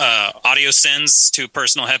audio sends to a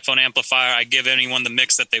personal headphone amplifier. I give anyone the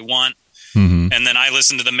mix that they want. Mm-hmm. And then I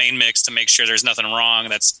listen to the main mix to make sure there's nothing wrong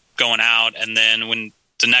that's going out. And then when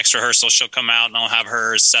the next rehearsal, she'll come out and I'll have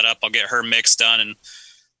hers set up. I'll get her mix done. And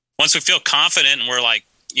once we feel confident and we're like,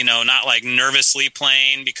 not like nervously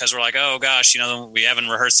playing because we're like, oh gosh, we haven't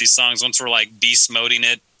rehearsed these songs. Once we're like beast moding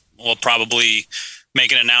it, we'll probably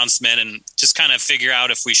make an announcement and just kind of figure out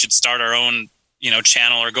if we should start our own,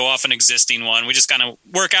 channel or go off an existing one. We just kind of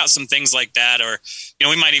work out some things like that. Or,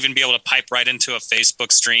 we might even be able to pipe right into a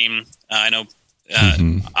Facebook stream. I know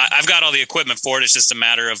I've got all the equipment for it. It's just a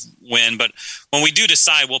matter of when, but when we do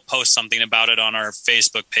decide, we'll post something about it on our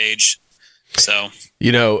Facebook page. So,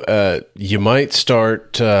 you might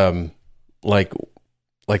start like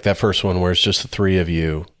that first one where it's just the three of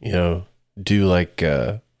you, do like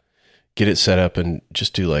get it set up and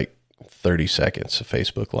just do like 30 seconds of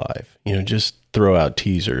Facebook Live. Just throw out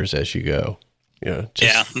teasers as you go.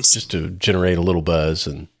 Just to generate a little buzz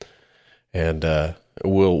and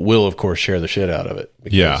we'll of course share the shit out of it.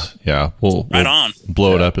 Because, we'll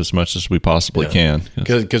blow it up as much as we possibly can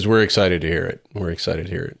because we're excited to hear it. We're excited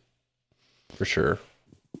to hear it. For sure.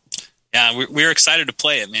 Yeah, we're excited to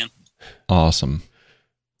play it, man. Awesome.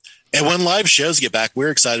 And when live shows get back,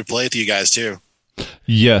 we're excited to play with you guys too.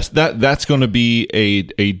 Yes, that's going to be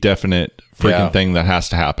a definite freaking thing that has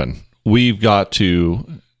to happen. We've got to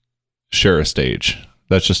share a stage.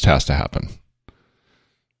 That just has to happen.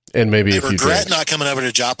 And maybe I if you regret not coming over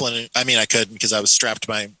to Joplin. I mean, I couldn't because I was strapped to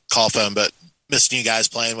my call phone, but missing you guys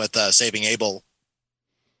playing with Saving Abel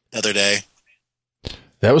the other day.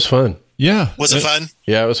 That was fun. Yeah. Was it fun?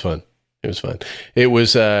 Yeah, it was fun. It was fun. It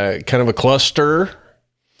was kind of a cluster.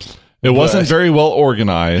 It wasn't very well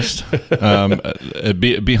organized. Behind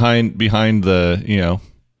the,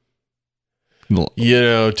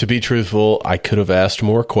 to be truthful, I could have asked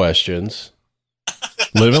more questions.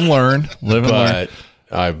 Live and learn.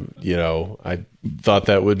 I thought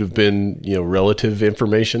that would have been, relative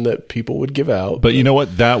information that people would give out. But you know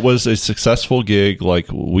what? That was a successful gig. Like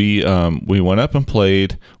we went up and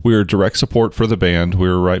played. We were direct support for the band. We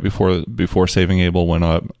were right before Saving Abel went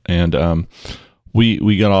up, and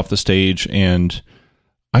we got off the stage, and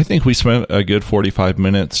I think we spent a good 45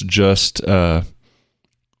 minutes just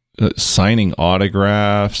signing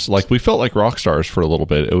autographs. Like we felt like rock stars for a little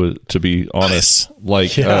bit. It was, to be honest,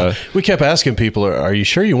 like we kept asking people, "Are you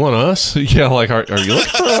sure you want us?" Yeah, like are you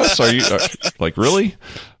looking for us? Are you like really?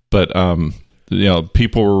 But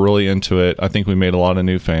people were really into it. I think we made a lot of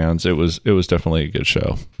new fans. It was definitely a good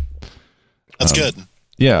show. That's good.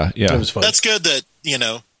 Yeah. It was fun. That's good that,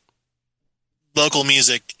 local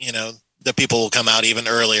music, the people will come out even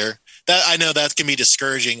earlier. That I know that can be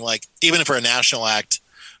discouraging, like even for a national act,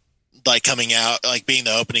 like coming out, like being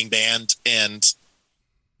the opening band and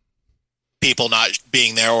people not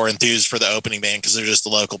being there or enthused for the opening band because they're just the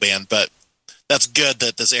local band. But that's good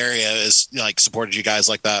that this area is like supported you guys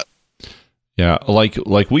like that. Yeah, like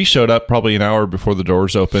we showed up probably an hour before the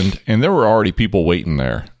doors opened, and there were already people waiting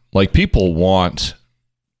there. Like people want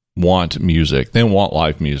music. They want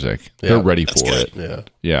live music. Yeah, they're ready that's for good. it.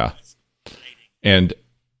 Yeah. And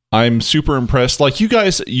I'm super impressed. Like you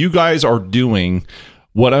guys are doing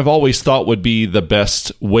what I've always thought would be the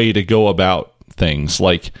best way to go about things.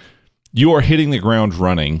 Like you are hitting the ground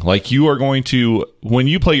running. Like you are going to, when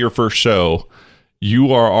you play your first show,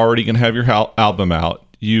 you are already going to have your album out.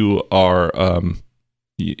 You are,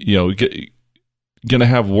 going to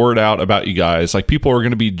have word out about you guys. Like people are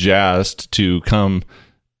going to be jazzed to come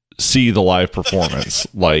see the live performance.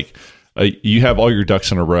 Like you have all your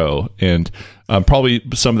ducks in a row, and probably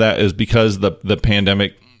some of that is because the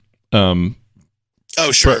pandemic.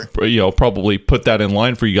 Oh, sure. Probably put that in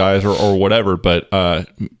line for you guys or whatever. But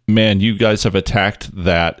man, you guys have attacked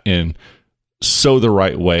that in so the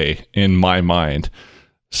right way in my mind.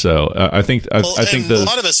 So I think a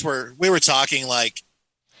lot of us we were talking like,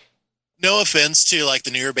 no offense to like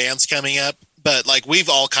the newer bands coming up, but like we've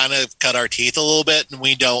all kind of cut our teeth a little bit, and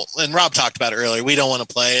we don't. And Rob talked about it earlier. We don't want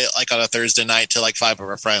to play it like on a Thursday night to like 5 of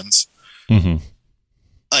our friends. Mm-hmm.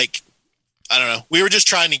 Like, I don't know. We were just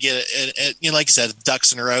trying to get it, like you said,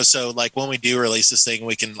 ducks in a row. So like when we do release this thing,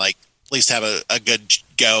 we can like at least have a good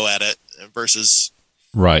go at it versus.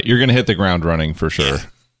 Right. You're going to hit the ground running for sure.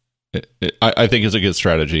 Yeah. I think it's a good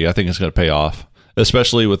strategy. I think it's going to pay off,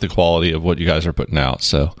 especially with the quality of what you guys are putting out.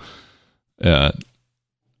 So, yeah,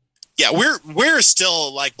 we're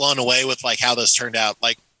still like blown away with like how this turned out.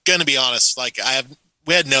 Like, gonna be honest, like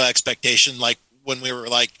we had no expectation. Like when we were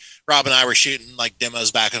like Rob and I were shooting like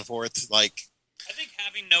demos back and forth. Like, I think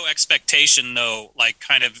having no expectation though, like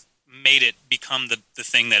kind of made it become the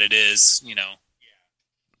thing that it is.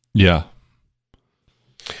 Yeah.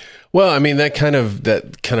 Well, I mean that kind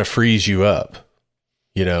of frees you up.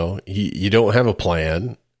 You don't have a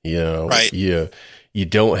plan. Right. You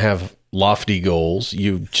don't have lofty goals.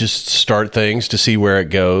 You just start things to see where it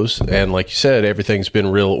goes, and like you said, everything's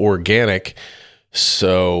been real organic.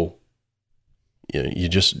 So you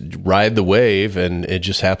just ride the wave, and it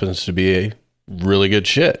just happens to be a really good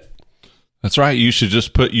shit. That's right. You should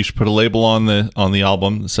put a label on the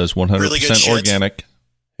album that says 100% organic.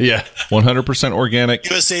 Yeah, 100% organic.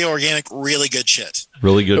 USA organic, really good shit.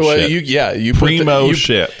 Really good shit. You primo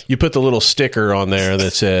shit. You put the little sticker on there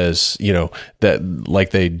that says, that like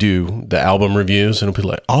they do the album reviews, and it'll be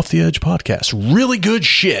like Off the Edge podcast, really good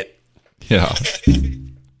shit. Yeah.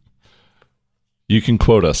 You can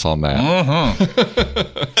quote us on that.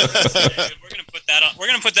 We're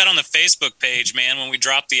gonna put that on the Facebook page, man. When we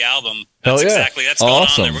drop the album, that's exactly that's going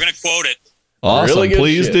awesome. on there. We're gonna quote it. Awesome. Really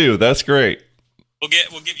Please shit. do. That's great. We'll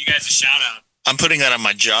give you guys a shout out. I'm putting that on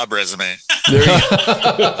my job resume. There you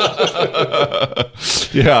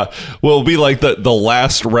Yeah. Well, it'll be like the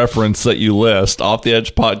last reference that you list, Off the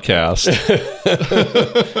Edge podcast.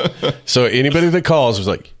 So anybody that calls was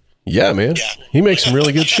like, yeah, man, he makes some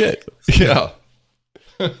really good shit. Yeah.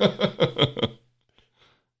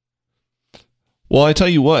 Well, I tell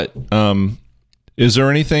you what, is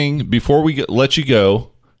there anything before we let you go?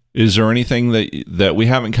 Is there anything that we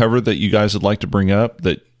haven't covered that you guys would like to bring up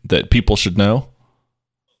that people should know?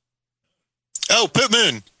 Oh, Poop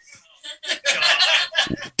Moon.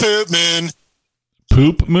 Poop Moon.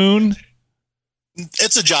 Poop Moon?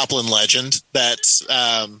 It's a Joplin legend that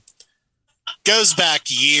goes back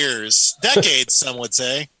years, decades, some would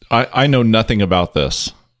say. I know nothing about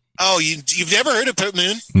this. Oh, you've never heard of Poop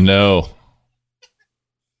Moon? No.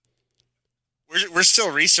 We're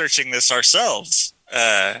still researching this ourselves.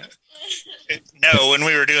 No, when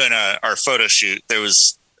we were doing our photo shoot, there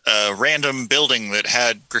was a random building that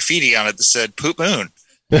had graffiti on it that said Poop Moon.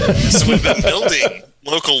 So we've been building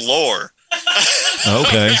local lore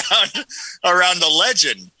Okay. around the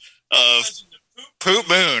legend of Poop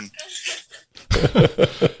Moon.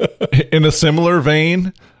 In a similar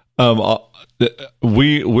vein,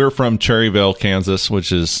 we're from Cherryvale, Kansas,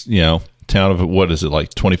 which is, town of, what is it, like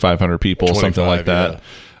 2,500 people, something like that.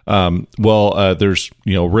 yeah. There's,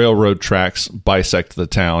 railroad tracks bisect the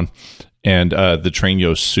town, and the train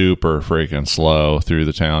goes super freaking slow through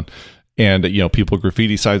the town. And, people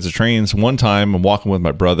graffiti sides of trains. One time I'm walking with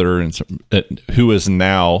my brother, and who is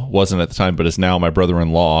now, wasn't at the time, but is now my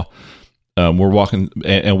brother-in-law. We're walking,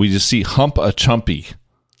 and we just see Hump a Chumpy.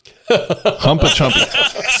 Hump a Chumpy.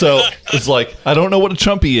 So it's like, I don't know what a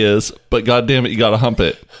Chumpy is, but God damn it, you got to hump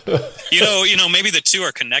it. Maybe the two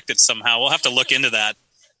are connected somehow. We'll have to look into that.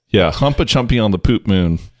 Yeah, Hump a Chumpy on the Poop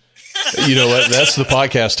Moon. You know what? That's the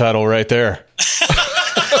podcast title right there.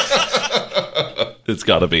 It's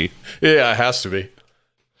got to be. Yeah, it has to be.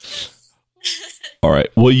 All right.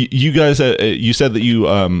 Well, you guys, you said that you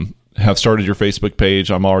have started your Facebook page.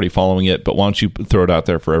 I'm already following it, but why don't you throw it out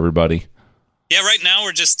there for everybody? Yeah, right now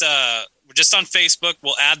we're just on Facebook.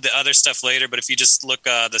 We'll add the other stuff later, but if you just look,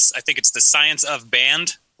 I think it's The Science of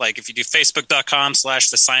Band. Like if you do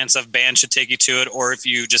facebook.com/The Science of Band should take you to it, or if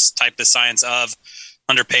you just type The Science of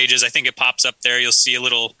under pages, I think it pops up there. You'll see a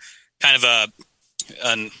little kind of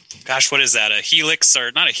what is that? A helix,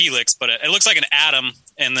 or not a helix, but it looks like an atom.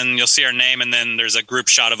 And then you'll see our name, and then there's a group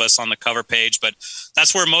shot of us on the cover page. But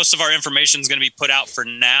that's where most of our information is going to be put out for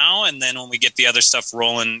now. And then when we get the other stuff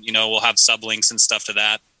rolling, we'll have sublinks and stuff to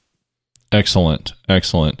that. Excellent.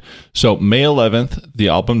 So May 11th, the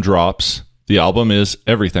album drops. The album is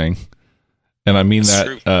everything. And I mean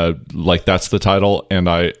That's that like that's the title, and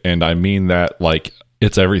I mean that like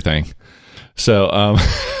it's everything. So yeah,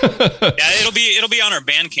 it'll be on our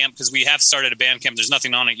Bandcamp, because we have started a Bandcamp. There's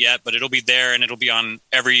nothing on it yet, but it'll be there, and it'll be on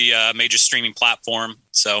every major streaming platform.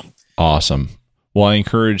 So awesome. Well, I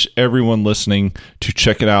encourage everyone listening to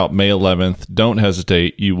check it out May 11th. Don't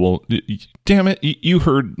hesitate. You will. Damn it! You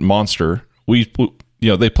heard Monster.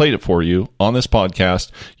 They played it for you on this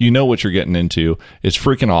podcast. You know what you're getting into. It's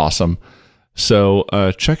freaking awesome. So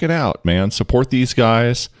check it out, man. Support these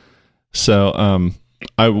guys. So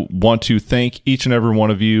I want to thank each and every one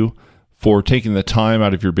of you for taking the time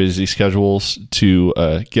out of your busy schedules to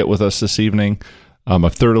get with us this evening.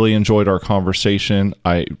 I've thoroughly enjoyed our conversation.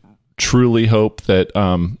 I truly hope that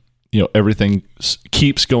everything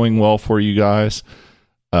keeps going well for you guys.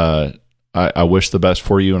 I wish the best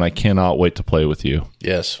for you, and I cannot wait to play with you.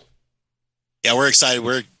 Yes. Yeah, we're excited.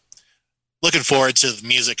 We're looking forward to the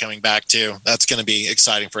music coming back too. That's going to be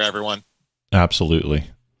exciting for everyone. Absolutely.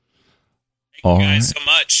 thank you guys so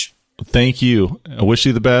much. Thank you. I wish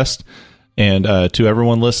you the best. And to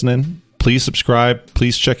everyone listening, please subscribe.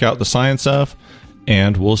 Please check out The Science Of.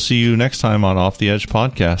 And we'll see you next time on Off the Edge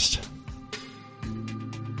Podcast.